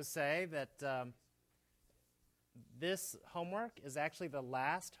also say that this homework is actually the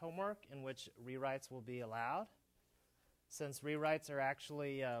last homework in which rewrites will be allowed, since rewrites are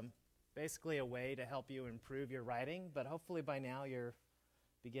actually basically a way to help you improve your writing, but hopefully by now you're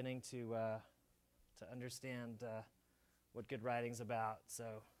beginning to understand what good writing's about.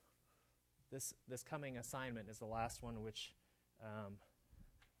 So this coming assignment is the last one which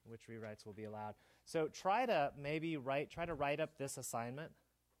rewrites will be allowed. So try to write up this assignment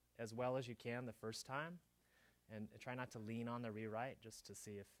as well as you can the first time, and try not to lean on the rewrite, just to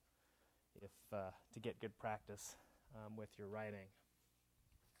see if to get good practice with your writing.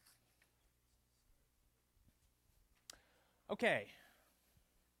 Okay,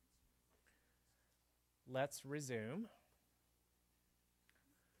 let's resume.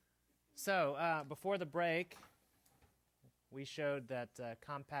 So before the break, we showed that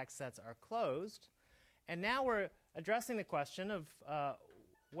compact sets are closed, and now we're addressing the question of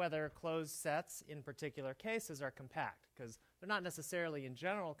whether closed sets in particular cases are compact, because they're not necessarily in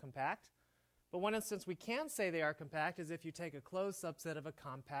general compact, but one instance we can say they are compact is if you take a closed subset of a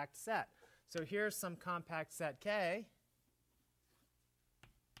compact set. So here's some compact set K,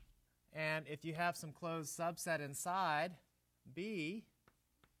 and if you have some closed subset inside B,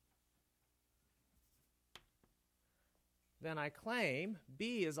 then I claim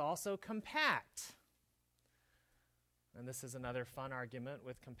B is also compact. And this is another fun argument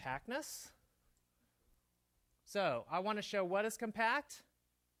with compactness. So I want to show what is compact?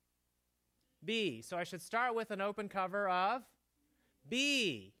 B. So I should start with an open cover of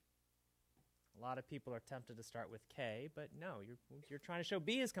B. A lot of people are tempted to start with K, but no, you're trying to show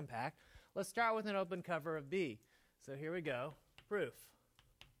B is compact. Let's start with an open cover of B. So here we go. Proof.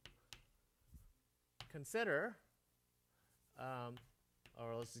 Consider,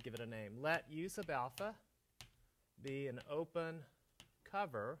 or let's just give it a name. Let U sub alpha be an open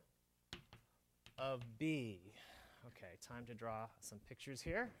cover of B. Okay, time to draw some pictures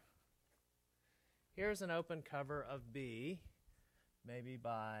here. Here's an open cover of B, maybe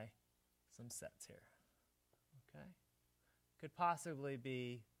by some sets here. Okay? Could possibly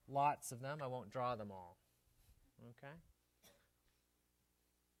be lots of them. I won't draw them all. Okay?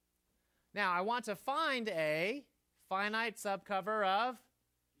 Now, I want to find a finite subcover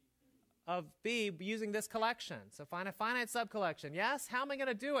of B using this collection. So find a finite subcollection. Yes? How am I going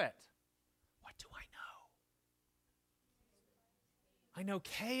to do it? What do I know? I know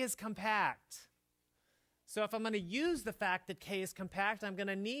K is compact. So if I'm going to use the fact that K is compact, I'm going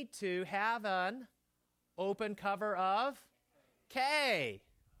to need to have an open cover of K.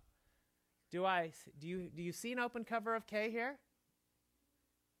 Do you see an open cover of K here?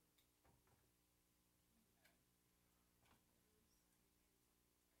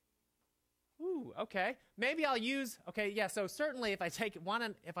 Ooh, okay. Maybe I'll use, okay, yeah, so certainly if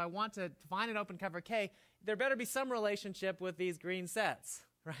I want to find an open cover K, there better be some relationship with these green sets,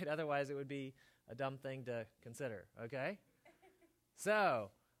 right? Otherwise it would be a dumb thing to consider, okay? So,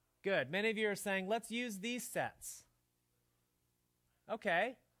 good. Many of you are saying, let's use these sets.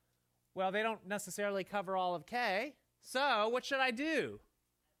 Okay. Well, they don't necessarily cover all of K, so what should I do?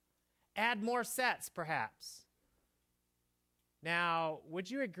 Add more sets, perhaps. Now,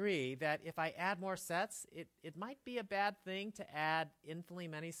 would you agree that if I add more sets, it might be a bad thing to add infinitely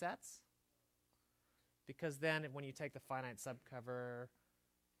many sets? Because then when you take the finite subcover,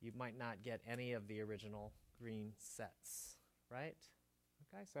 you might not get any of the original green sets, right?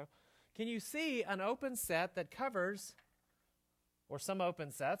 Okay, so can you see an open set that covers, or some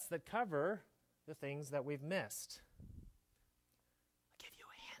open sets that cover the things that we've missed? I'll give you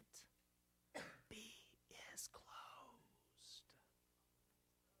a hint. B is closed.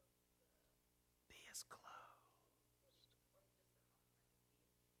 B is closed.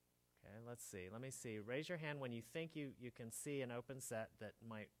 Okay, let's see. Let me see. Raise your hand when you think you can see an open set that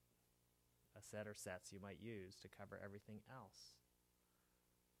might, a set or sets you might use to cover everything else.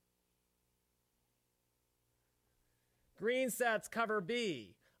 Green sets cover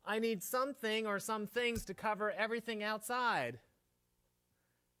B. I need something or some things to cover everything outside.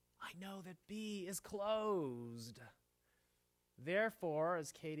 I know that B is closed. Therefore,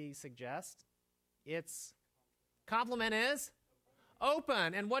 as Katie suggests, its complement is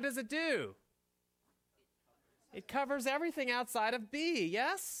open. And what does it do? It covers everything outside of B,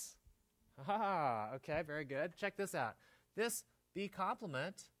 yes? Okay, very good. Check this out. This B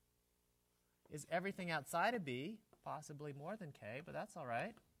complement is everything outside of B, possibly more than K, but that's all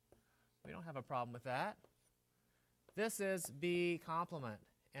right. We don't have a problem with that. This is B complement,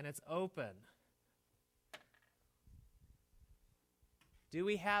 and it's open. Do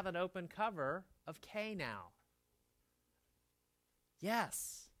we have an open cover of K now?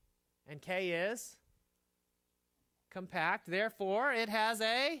 Yes. And K is compact. Therefore, it has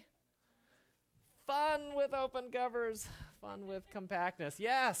a fun with open covers, fun with compactness.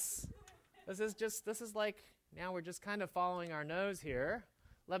 Yes. This is like, now we're just kind of following our nose here.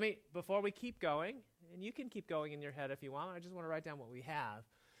 Before we keep going, and you can keep going in your head if you want, I just want to write down what we have.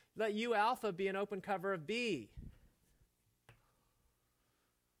 Let U alpha be an open cover of B.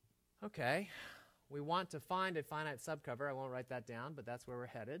 Okay, we want to find a finite subcover. I won't write that down, but that's where we're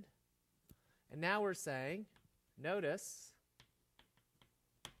headed. And now we're saying, notice,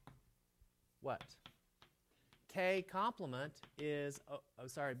 what? K complement is,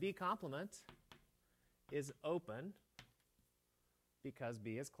 B complement is open because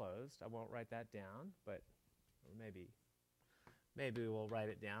B is closed. I won't write that down, but maybe we'll write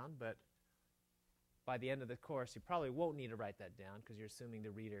it down, but by the end of the course, you probably won't need to write that down because you're assuming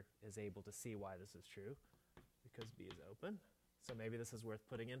the reader is able to see why this is true because B is open. So maybe this is worth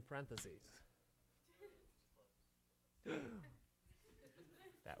putting in parentheses.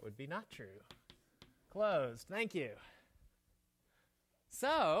 That would be not true. Closed. Thank you.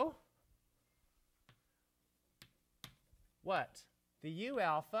 So, what? The U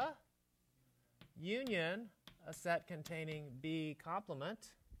alpha union a set containing B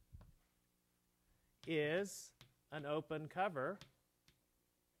complement is an open cover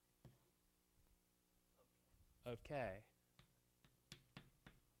of K.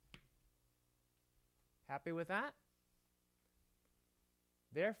 Happy with that?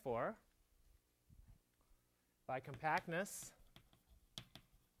 Therefore, by compactness,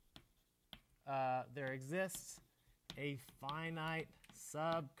 there exists a finite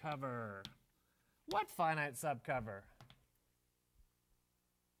subcover. What finite subcover?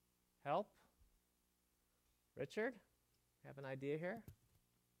 Help? Richard? Have an idea here?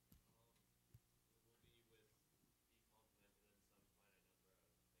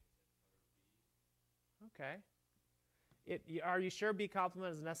 Okay. Are you sure B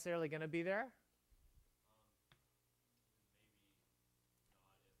complement is necessarily going to be there?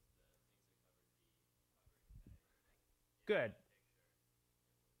 Good.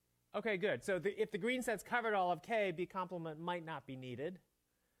 Okay, good. So if the green set's covered all of K, B complement might not be needed,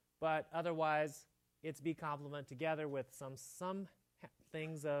 but otherwise it's B complement together with some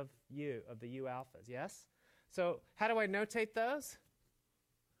things of the U alphas, yes? So how do I notate those?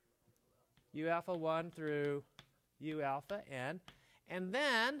 U alpha 1 through U alpha n. And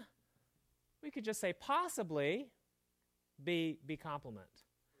then we could just say possibly B complement.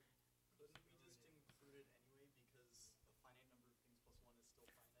 Couldn't we just include it anyway because a finite number of things plus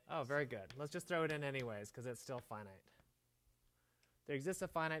 1 is still Oh, very good. Let's just throw it in anyways because it's still finite. There exists a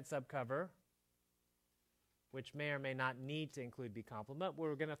finite subcover which may or may not need to include B complement.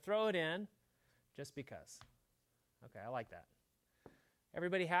 We're going to throw it in just because. Okay, I like that.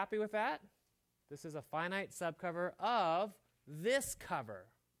 Everybody happy with that? This is a finite subcover of this cover.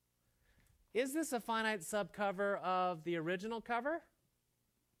 Is this a finite subcover of the original cover?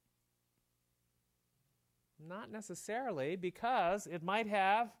 Not necessarily, because it might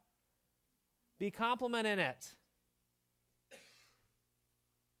have B complement in it.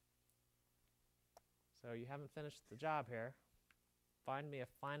 So you haven't finished the job here. Find me a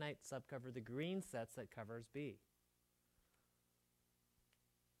finite subcover of the green sets that covers B.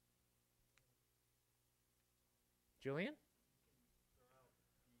 Julian?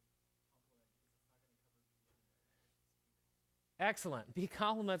 Excellent. B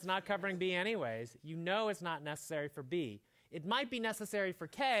complement's not covering B anyways. You know it's not necessary for B. It might be necessary for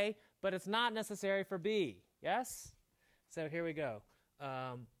K, but it's not necessary for B. Yes? So here we go.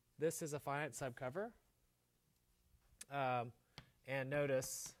 This is a finite subcover. And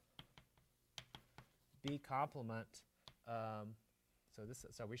notice B complement.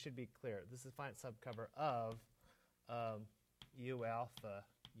 So we should be clear. This is a finite subcover of U alpha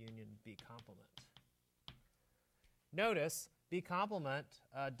union B complement. Notice B complement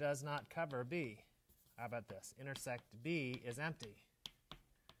does not cover B. How about this? Intersect B is empty.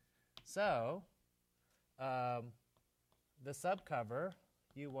 So the subcover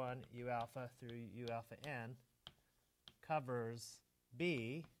U1 U alpha through U alpha n covers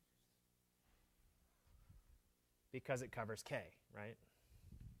B because it covers K, right?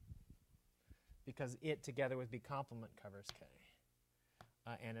 Because it together with B complement covers K.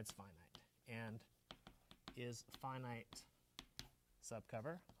 And it's finite. And is finite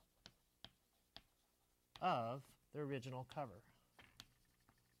subcover of the original cover.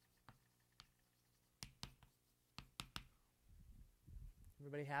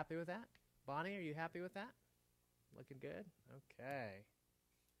 Everybody happy with that? Bonnie, are you happy with that? Looking good? Okay.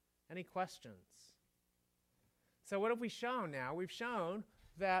 Any questions? So what have we shown now? We've shown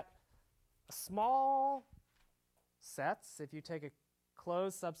that small sets, if you take a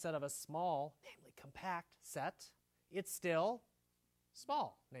closed subset of a small, namely compact set, it's still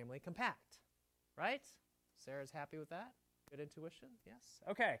small, namely compact, right? Sarah's happy with that? Good intuition? Yes?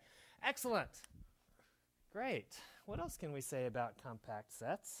 Okay, excellent. Great. What else can we say about compact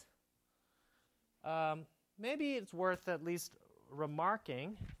sets? Maybe it's worth at least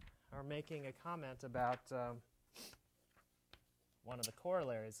remarking or making a comment about one of the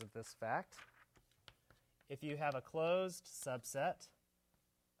corollaries of this fact. If you have a closed subset,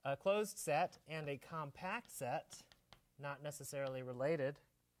 a closed set, and a compact set, not necessarily related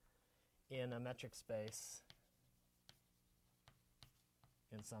in a metric space,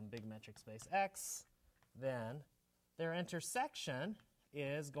 in some big metric space X, then their intersection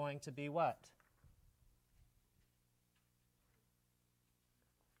is going to be what?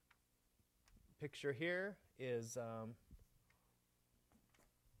 Picture here is, let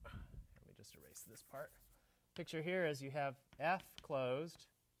me just erase this part. Picture here is you have F closed,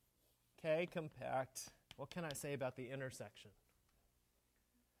 K compact. What can I say about the intersection?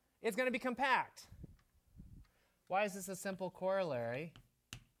 It's going to be compact. Why is this a simple corollary?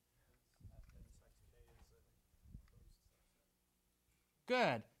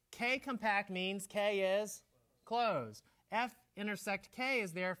 Good. K compact means K is closed. F intersect K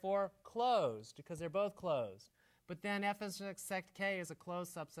is therefore closed because they're both closed. But then F intersect K is a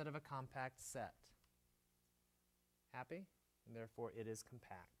closed subset of a compact set. Happy? And therefore it is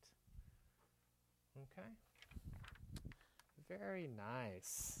compact. Okay. Very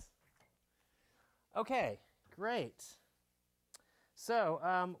nice. Okay, great. So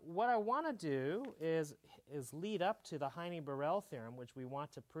what I want to do is lead up to the Heine-Borel theorem, which we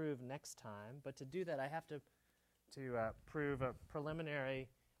want to prove next time. But to do that, I have to prove a preliminary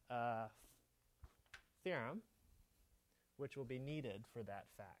theorem, which will be needed for that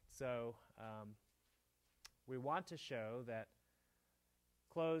fact. So we want to show that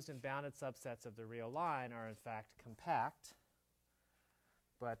closed and bounded subsets of the real line are in fact compact.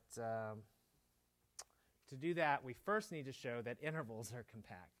 But to do that, we first need to show that intervals are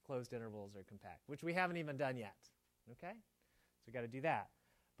compact, closed intervals are compact, which we haven't even done yet. Okay? So we've got to do that.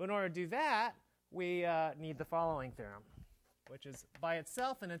 But in order to do that, we need the following theorem, which is by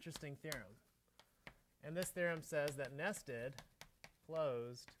itself an interesting theorem. And this theorem says that nested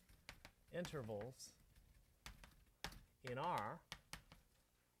closed intervals in R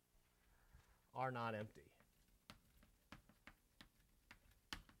are not empty.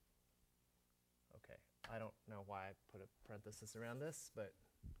 Okay, I don't know why I put a parenthesis around this, but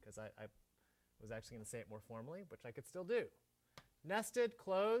because I was actually going to say it more formally, which I could still do. Nested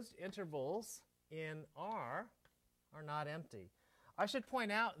closed intervals in R are not empty. I should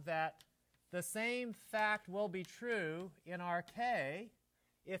point out that the same fact will be true in RK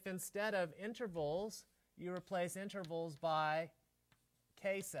if instead of intervals, you replace intervals by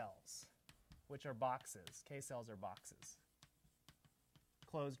K cells, which are boxes. K cells are boxes,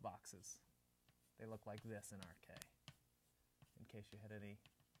 closed boxes. They look like this in RK, in case you had any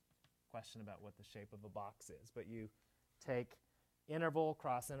question about what the shape of a box is. But you take interval,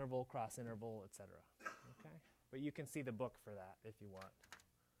 cross interval, cross interval, etc. Okay? But you can see the book for that if you want.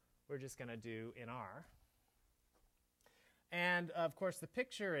 We're just going to do in R. And, of course, the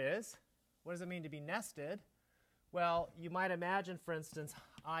picture is, what does it mean to be nested? Well, you might imagine, for instance,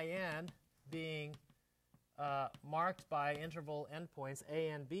 IN being marked by interval endpoints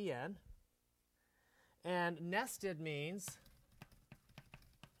AN, BN. And nested means,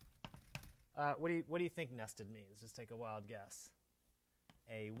 what do you think nested means? Just take a wild guess.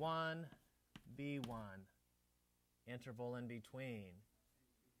 A1, B1, interval in between.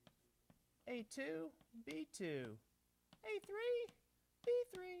 A2, B2, A3,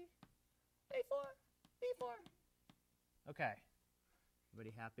 B3, A4, B4. Okay.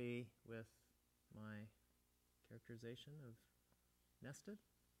 Everybody happy with my characterization of nested?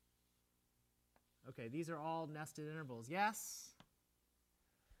 Okay, these are all nested intervals. Yes?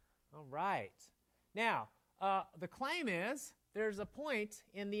 All right. Now, the claim is there's a point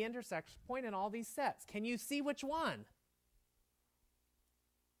in the intersection, point in all these sets. Can you see which one?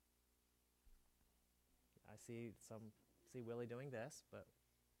 I see Willie doing this, but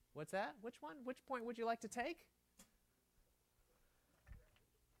what's that? Which one? Which point would you like to take?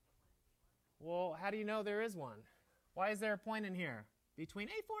 Well, how do you know there is one? Why is there a point in here between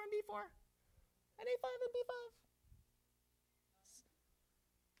A4 and B4 and A5 and B5?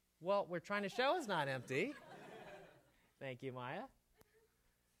 Well, we're trying to show it's not empty. Thank you, Maya.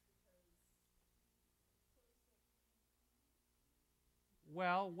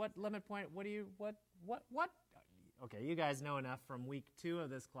 Well, what limit point? What? Okay, you guys know enough from week 2 of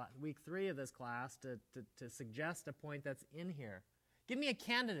this class, week 3 of this class to suggest a point that's in here. Give me a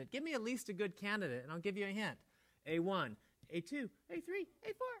candidate. Give me at least a good candidate, and I'll give you a hint. A1, A2, A3,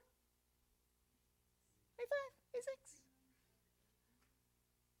 A4, A5, A6.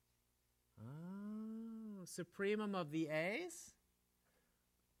 Oh, supremum of the A's?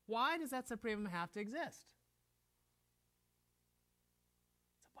 Why does that supremum have to exist?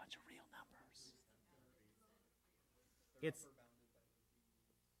 It's a bunch of real numbers.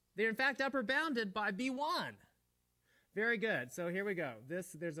 They're in fact upper bounded by B1. Very good. So here we go.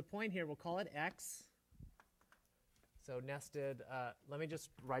 There's a point here. We'll call it X. So nested, let me just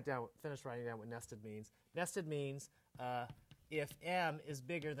finish writing down what nested means. Nested means if M is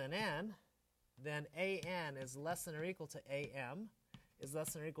bigger than N, then AN is less than or equal to AM, is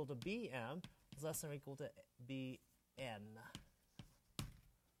less than or equal to BM, is less than or equal to BN.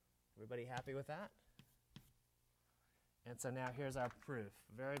 Everybody happy with that? And so now here's our proof.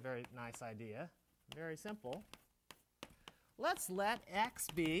 Very, very nice idea. Very simple. Let's let X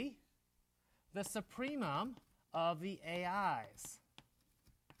be the supremum of the AIs.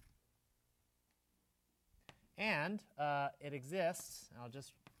 And it exists.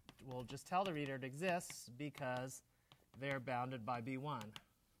 We'll just tell the reader it exists because they're bounded by B1.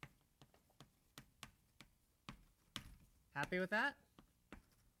 Happy with that?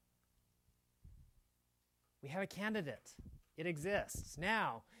 We have a candidate. It exists.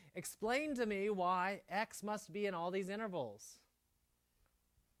 Now, explain to me why X must be in all these intervals.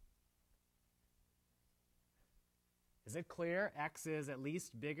 Is it clear X is at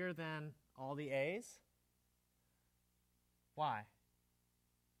least bigger than all the A's? Why?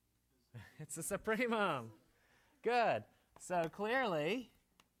 It's a supremum. Good. So clearly,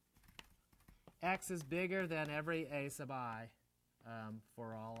 X is bigger than every A sub I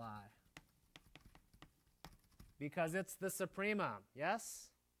for all I. Because it's the supremum, yes?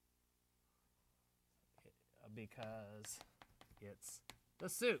 Because it's the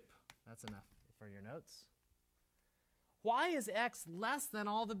soup. That's enough for your notes. Why is X less than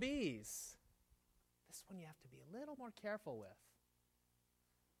all the B's? This one you have to be a little more careful with.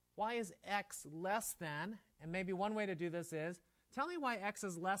 Why is X less than, and maybe one way to do this is, tell me why X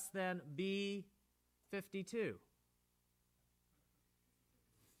is less than B52.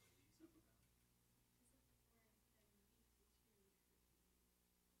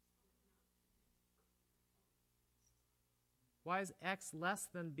 Why is X less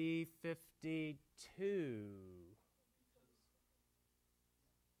than B52?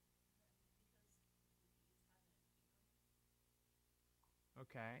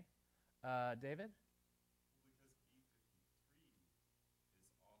 Okay. David? Because B53 is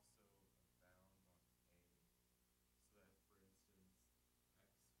also a bound on A, so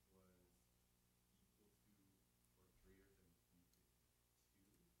that, for instance, X was equal to or greater than B52,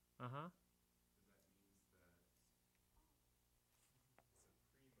 Uh-huh. then that means that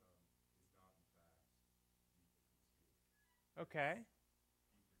supremum is not in fact B52. Okay. B53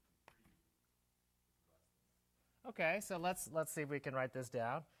 is less than that. Okay, so let's see if we can write this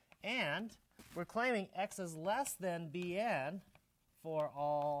down. And we're claiming x is less than bn for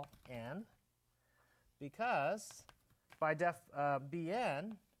all n because by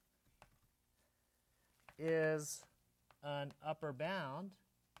bn is an upper bound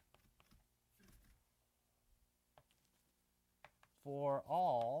for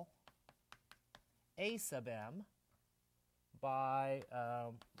all a sub m by,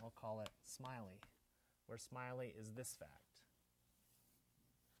 we'll call it Smiley, where Smiley is this fact.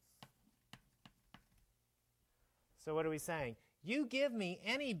 So what are we saying? You give me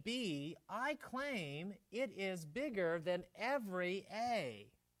any b, I claim it is bigger than every a.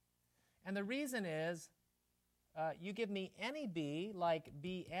 And the reason is, you give me any b, like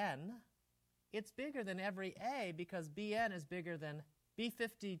bn, it's bigger than every a because bn is bigger than,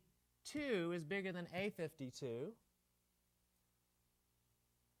 b52 is bigger than a52.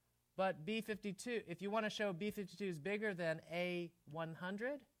 But B52, if you want to show B52 is bigger than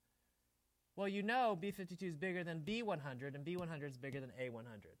A100, well, you know B52 is bigger than B100, and B100 is bigger than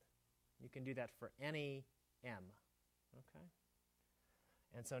A100. You can do that for any M. Okay?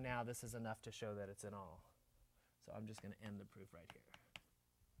 And so now this is enough to show that it's in all. So I'm just going to end the proof right here.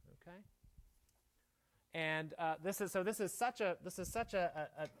 Okay? And this is such a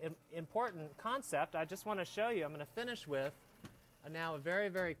important concept. I just want to show you. I'm going to finish with now a very,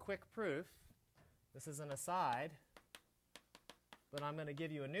 very quick proof. This is an aside, but I'm going to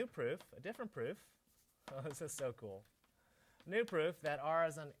give you a new proof, a different proof. Oh, this is so cool. New proof that R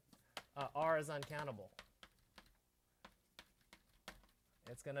is uncountable.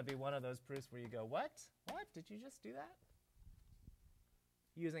 It's going to be one of those proofs where you go, what? What? Did you just do that?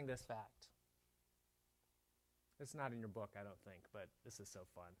 Using this fact. It's not in your book, I don't think, but this is so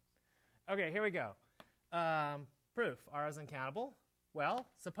fun. Okay, here we go. Proof, R is uncountable. Well,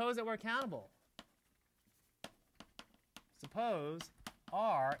 suppose it were countable. Suppose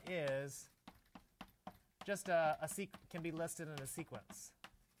R is just can be listed in a sequence.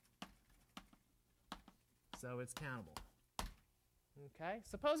 So it's countable. Okay,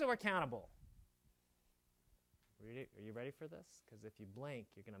 suppose it were countable. Are you ready for this? Because if you blink,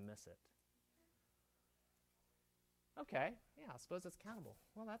 you're going to miss it. Okay, yeah, suppose it's countable.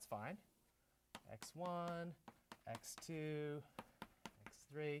 Well, that's fine. x1, x2,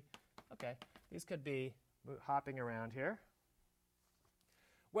 x3. Okay, these could be hopping around here.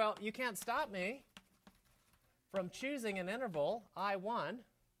 Well, you can't stop me from choosing an interval, I1,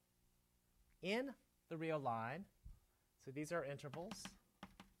 in the real line. So these are intervals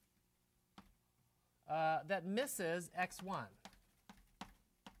that misses x1.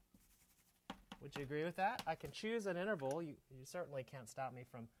 Would you agree with that? I can choose an interval. You certainly can't stop me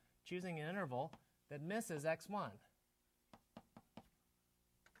from choosing an interval that misses x1.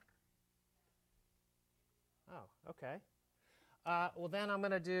 Oh, okay. Well, then I'm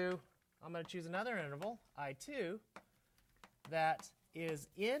going to choose another interval, I2, that is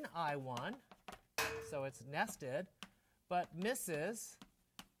in I1, so it's nested, but misses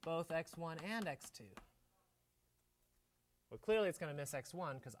both x1 and x2. Well, clearly it's going to miss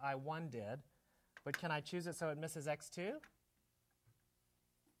x1 because I1 did. But can I choose it so it misses x2?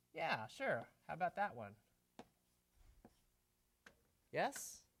 Yeah, sure. How about that one?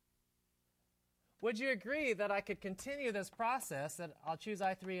 Yes? Would you agree that I could continue this process, that I'll choose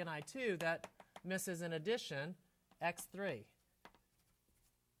I3 and I2 that misses in addition x3?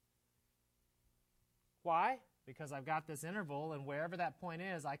 Why? Because I've got this interval, and wherever that point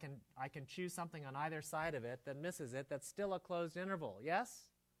is, I can choose something on either side of it that misses it that's still a closed interval. Yes?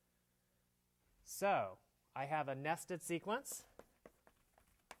 So I have a nested sequence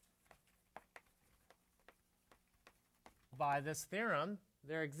by this theorem.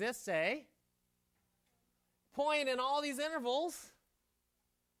 There exists a point in all these intervals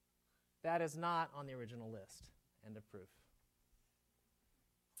that is not on the original list. End of proof.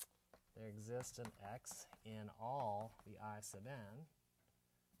 There exists an x in all the I sub n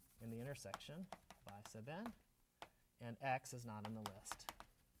in the intersection of I sub n, and x is not in the list.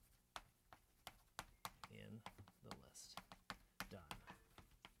 In the list. Done.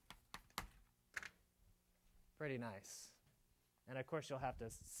 Pretty nice. And of course, you'll have to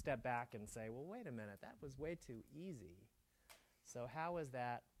step back and say, well, wait a minute, that was way too easy. So how was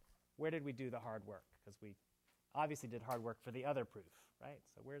that? Where did we do the hard work? Because we obviously did hard work for the other proof, right?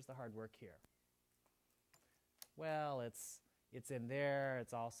 So where's the hard work here? Well, it's in there.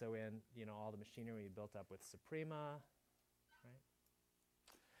 It's also in, all the machinery we built up with Suprema,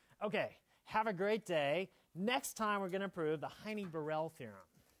 right? Okay, have a great day. Next time we're going to prove the Heine-Borel theorem,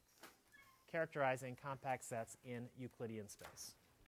 characterizing compact sets in Euclidean space.